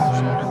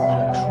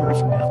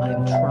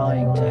 I'm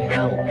trying to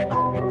help.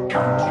 I'm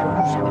trying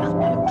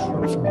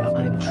to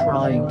help. I'm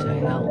trying to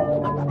help.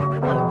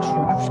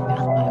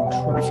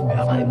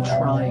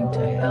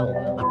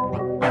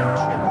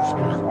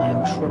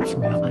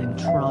 I'm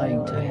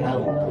trying to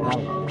help.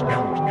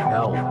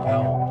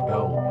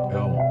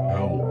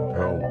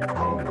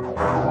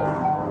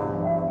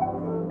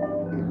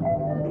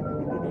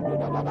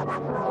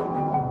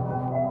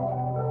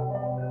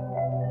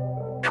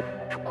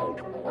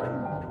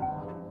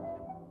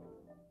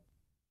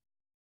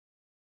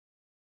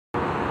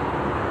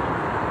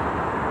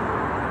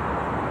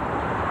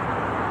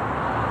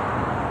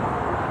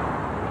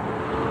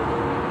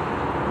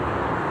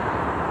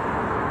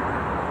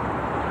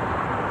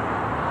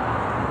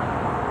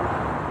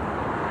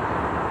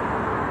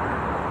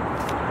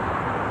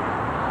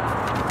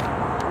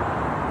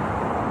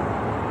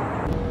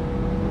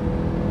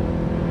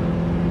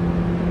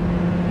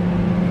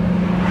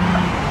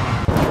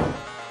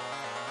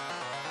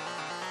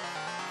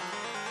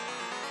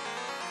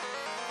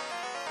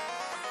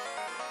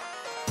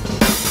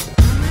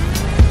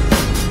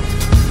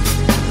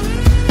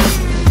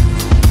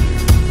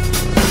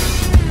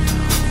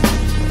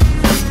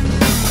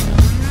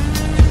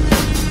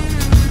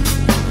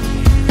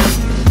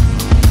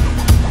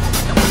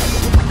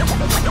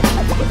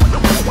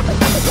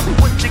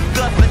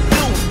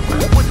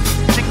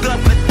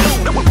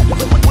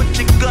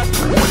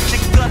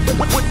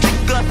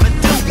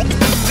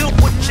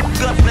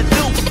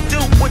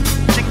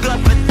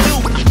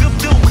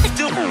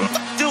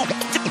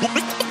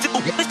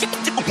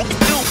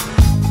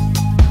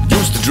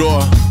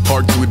 draw.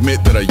 Hard to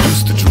admit that I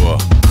used to draw.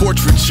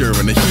 Portraiture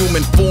in a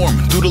human form,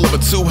 doodle of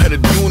a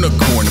two-headed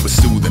unicorn. It was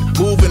soothing,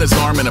 moving his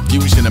arm in a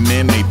fusion of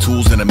man-made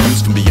tools and a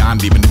muse from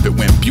beyond. Even if it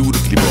went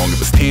beautifully wrong, it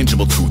was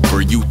tangible truth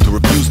for a youth to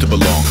refuse to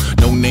belong.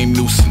 No name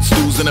nuisance,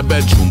 stews in a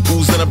bedroom,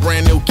 booze in a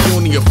brand new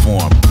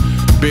cuneiform.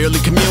 Barely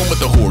commune with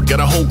the horde, got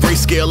a whole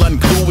grayscale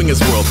ungluing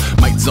his world.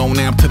 Might zone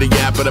amp to the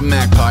yap of the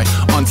magpie,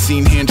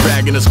 unseen hand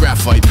dragging his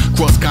graphite.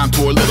 Cross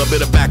contour, little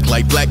bit of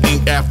backlight, black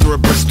ink after a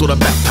Bristol to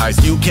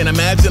baptize. You can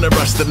imagine a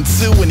rush that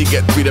ensue when you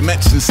get 3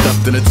 dimensions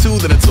stuffed in a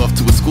 2. Then it's off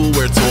to a school where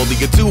where it's all that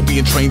you do,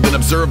 being trained and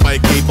observed by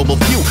a capable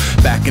few.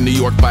 Back in New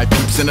York by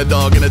peeps and a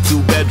dog in a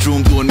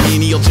 2-bedroom doing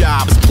menial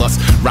jobs, plus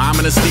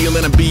rhyming and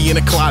stealing and being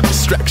a clod.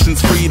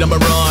 Distractions, freedom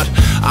abroad.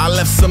 I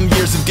left some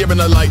years of deer in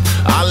the light.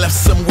 I left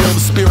some will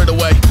the spirit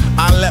away.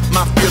 I let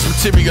my fears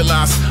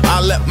materialize. I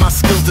let my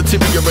skills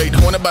deteriorate.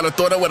 Horn about a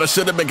thought of what I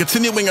should have been.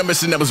 Continuing a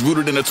mission that was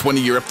rooted in a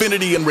 20-year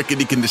affinity and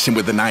rickety condition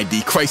with an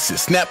ID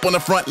crisis. Snap on the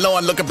front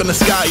lawn, look up in the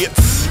sky,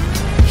 it's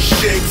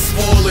shapes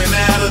falling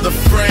out of the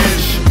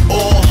fringe.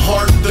 All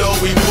heart though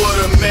we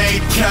would've made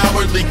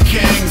cowardly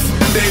kings.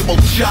 They will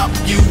chop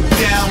you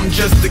down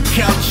just to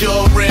count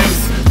your rings.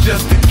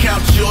 Just to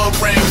count your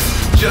rings.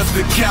 Just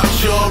to count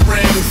your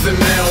rings. And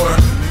now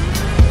we're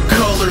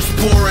colors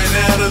pouring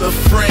out of the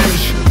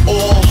fringe.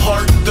 All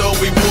heart though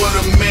we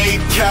would've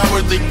made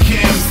cowardly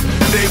kings.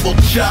 They will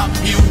chop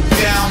you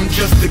down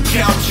just to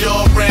count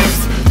your rings.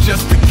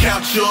 Just to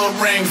count your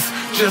rings.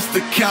 Just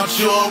to count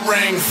your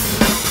rings.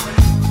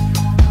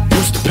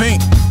 Used to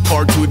paint,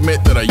 hard to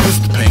admit that I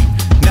used to paint.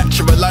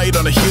 Natural light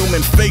on a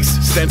human face,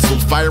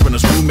 stenciled fire in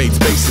his roommate's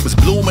face. It was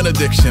blooming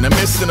addiction, a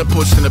miss and a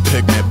push and a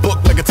pigment.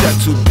 Book like a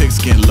tattooed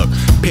pigskin look.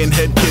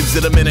 Pinhead kids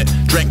in a minute.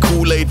 Drank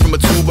Kool-Aid from a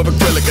tube of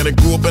acrylic. And I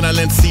grew up in a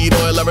linseed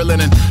oil ever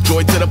linen.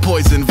 Joy to the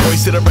poison,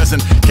 voice to the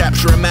resin.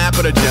 Capture a map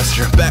of a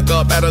gesture. Back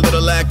up, add a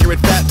little accurate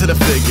fat to the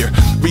figure.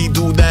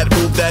 Redo that,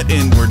 move that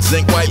inward.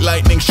 Zinc white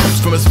lightning shoots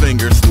from his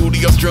fingers.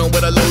 Studios strewn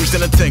with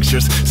illusion and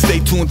tinctures. Stay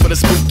tuned for the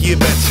spooky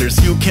adventures.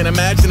 You can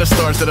imagine the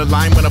stars that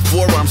align when a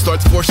forearm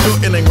starts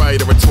foreshortening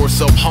right. Or a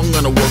torso hung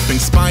on a warping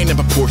spine in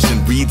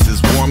proportion. Reads as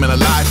warm and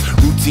alive.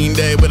 Routine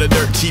day with a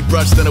dirt cheap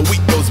brush. Then a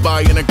week goes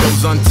by and it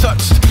goes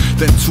untouched.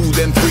 Then 2,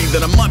 then 3,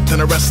 then a month.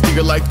 And the rest of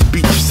your life to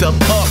beat yourself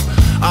up.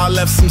 I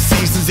left some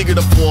seasons eager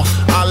to fall.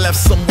 I left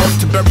some work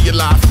to bury your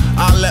life.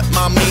 I let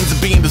my means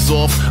of being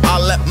dissolve. I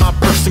let my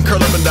person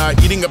curl up and die.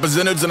 Eating up his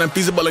innards and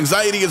unfeasible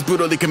anxiety is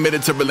brutally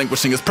committed to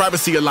relinquishing his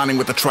privacy, aligning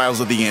with the trials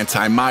of the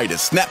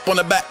anti-Midas. Snap on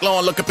the back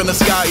lawn, look up in the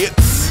sky,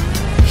 it's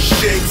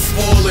shapes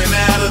falling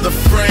out of the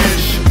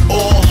fringe.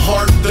 All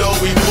heart though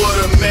we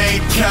would've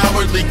made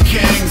cowardly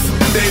kings.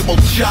 They will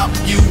chop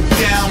you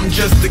down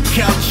just to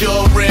count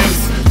your rings.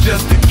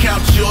 Just to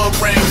count your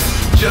rings.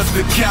 Just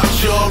to count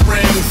your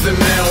rings. And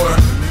now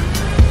we're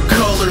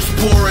colors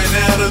pouring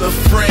out of the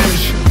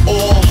fringe.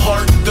 All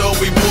heart though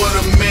we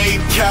would've made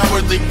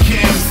cowardly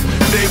kings.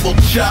 They will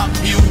chop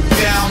you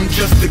down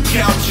just to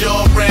count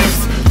your rings.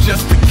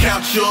 Just to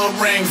count your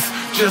rings.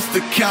 Just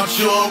to count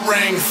your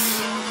rings.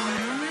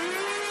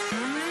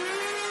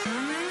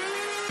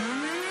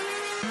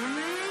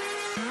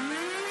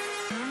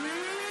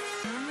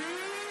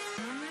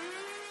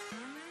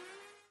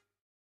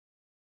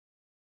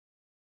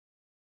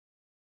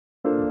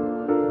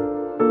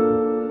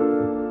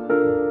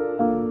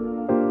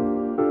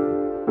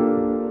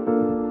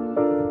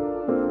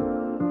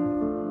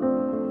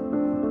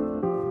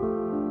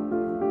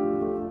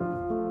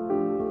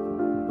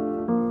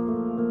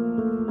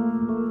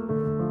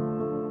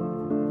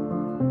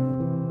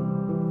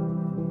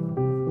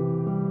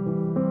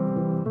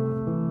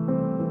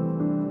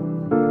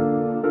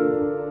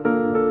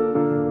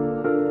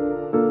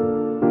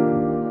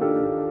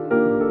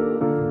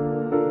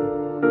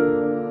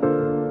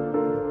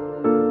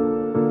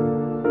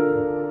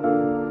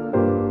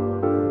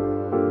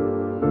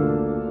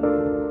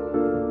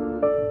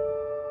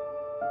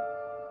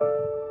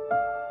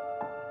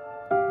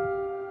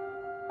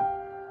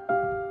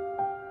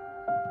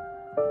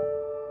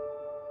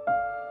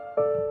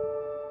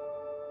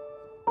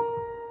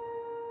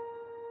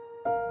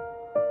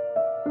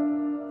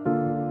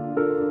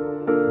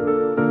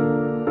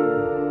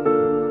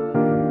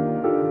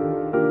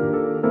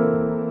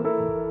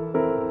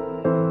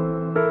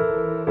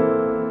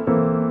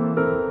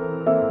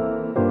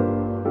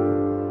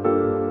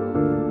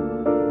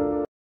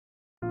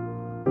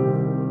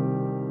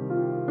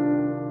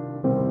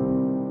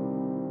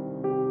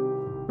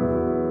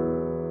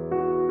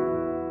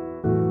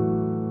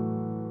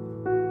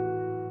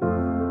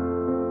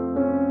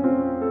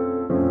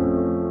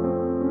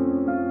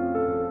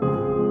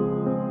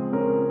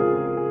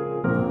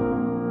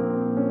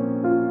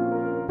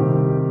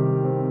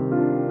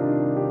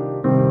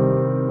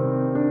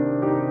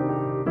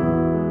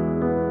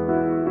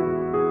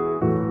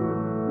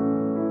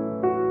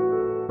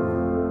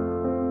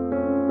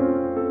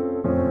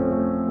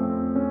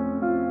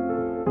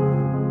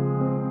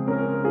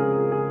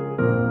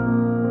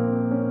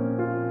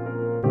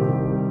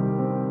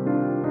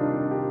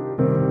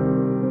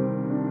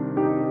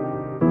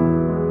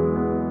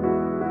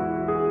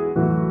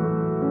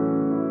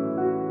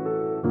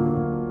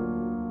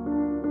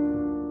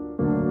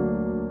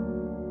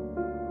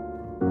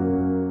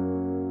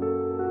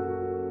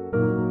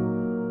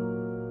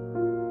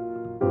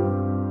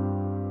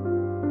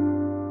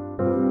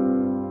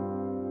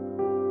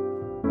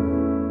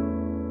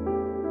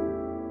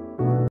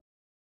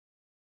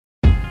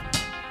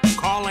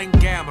 Calling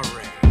Gamma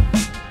Ray.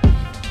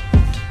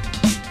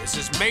 This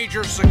is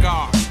Major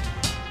Cigar.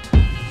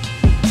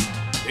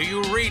 Do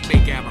you read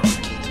me, Gamma Ray?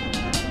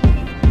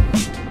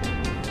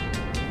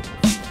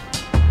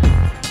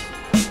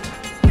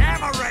 Gamma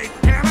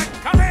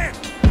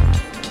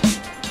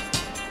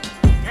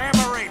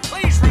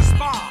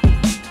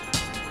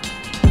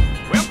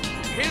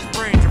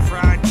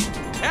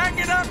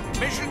it up,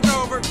 mission's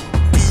over.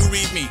 Do you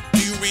read me? Do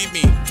you read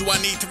me? Do I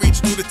need to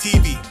reach through the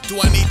TV? Do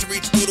I need to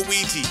reach through the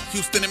Ouija?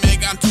 Houston and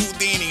Meg, I'm too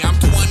Deanie. I'm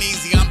too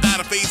uneasy, I'm out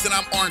of phase and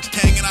I'm orange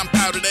tang and I'm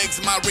powdered eggs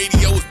and my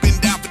radio has been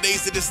down for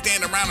days to just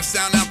stand around and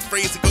sound out the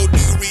phrase and go, do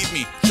you read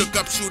me? Shook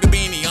up, shoot a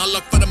beanie, I'll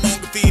look for the moon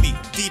graffiti.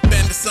 Deep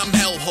into some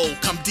hellhole,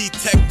 come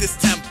detect this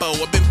tempo.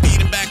 I've been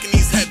beating back in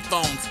these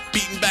headphones,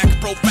 beating back a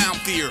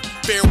profound fear.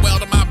 Farewell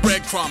to my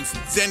breadcrumbs.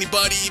 Is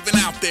anybody even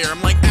out there?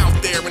 I'm like out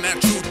there in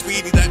that true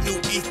tweety, that new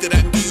ether,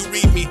 that do you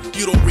read me?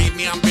 You don't read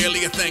me, I'm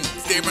barely a thing.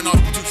 Staring off,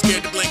 too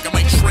scared to blink. I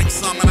might shrink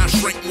some and I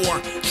shrink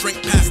more.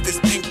 Shrink past this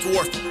pink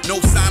dwarf. No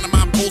sign of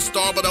my pole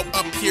star, but up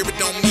here it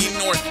don't mean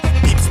north.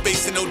 Deep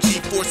space and no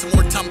G-force, and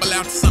more tumble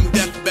out to some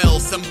death bell.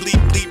 Some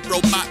bleep bleep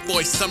robot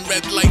voice, some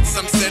red light,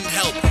 some send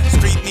help.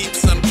 Street neep,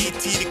 some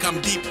ET to come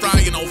deep fry,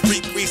 you know,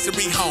 freak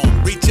greasery home.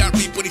 Reach out,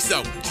 reap what he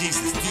sow.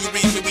 Jesus, do you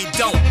read me? We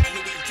don't.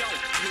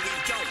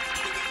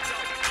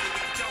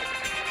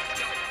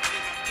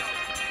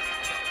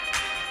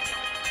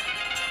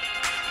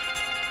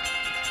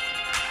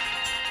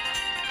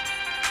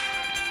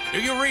 Do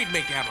you read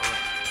me, Cabaret?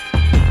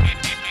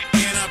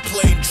 And I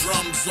play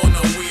drums on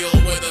a wheel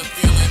with a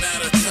feeling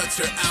out of touch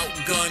or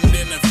outgunned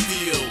in the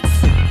field.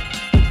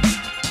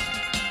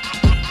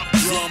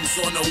 Drums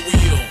on a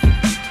wheel.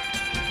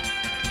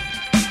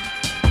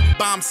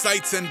 Bomb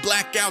sights and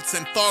blackouts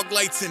and fog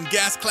lights and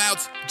gas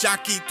clouds.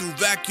 Jockey through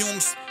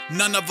vacuums.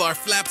 None of our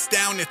flaps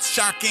down, it's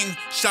shocking.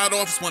 Shot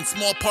off is one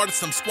small part of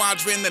some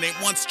squadron that ain't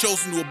once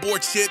chosen to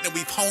abort shit, and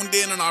we've honed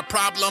in on our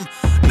problem.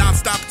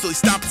 Non-stop until he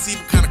stopped to see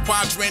what kind of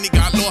quadrant he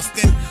got lost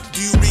in.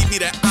 Do you read me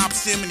that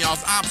option when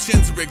y'all's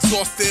options are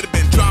exhausted? Have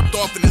been dropped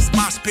off in this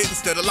mosh pit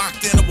instead of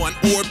locked in one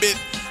orbit.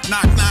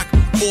 Knock knock,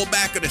 pull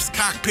back of this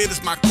cockpit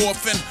is my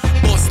coffin.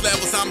 Boss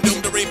levels, I'm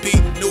doomed to repeat.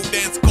 New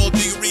dance called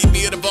Do You Read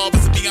Me? It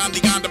evolves beyond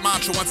the yonder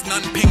mantra. Once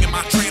none pinging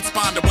my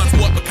transponder. Once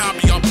what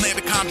macabre y'all plan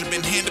to conjure.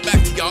 Been handed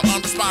back to y'all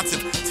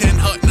unresponsive. 10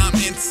 hut and I'm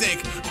in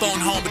sync.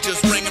 Phone home but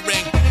just ring a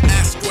ring.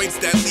 Asteroids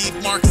that leave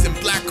marks and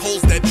black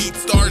holes that eat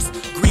stars.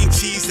 Green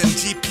cheese and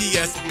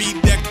GPS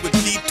bedecked with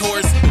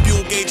detours.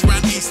 Fuel gauge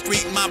around East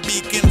Street and my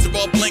beacons are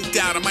all blinked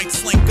out. I might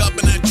slink up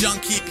in that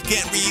junk heap you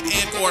can't read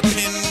in or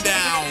pin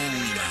down.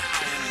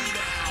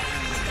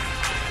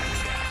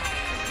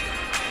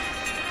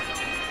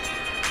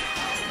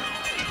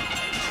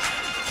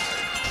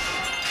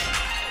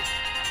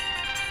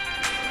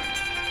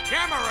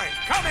 Cabaret,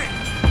 come in!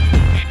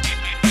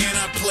 And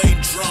I play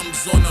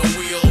drums on a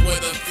wheel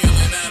with a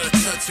feeling out of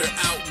touch or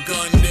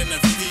outgunned in the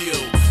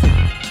field.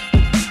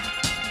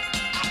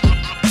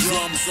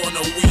 Drums on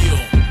a wheel.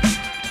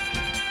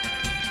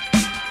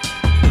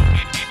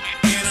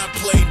 And I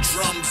play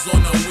drums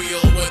on a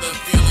wheel with a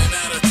feeling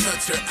out of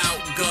touch or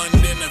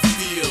outgunned in the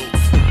field.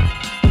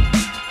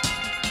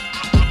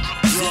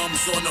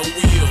 Drums on a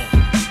wheel.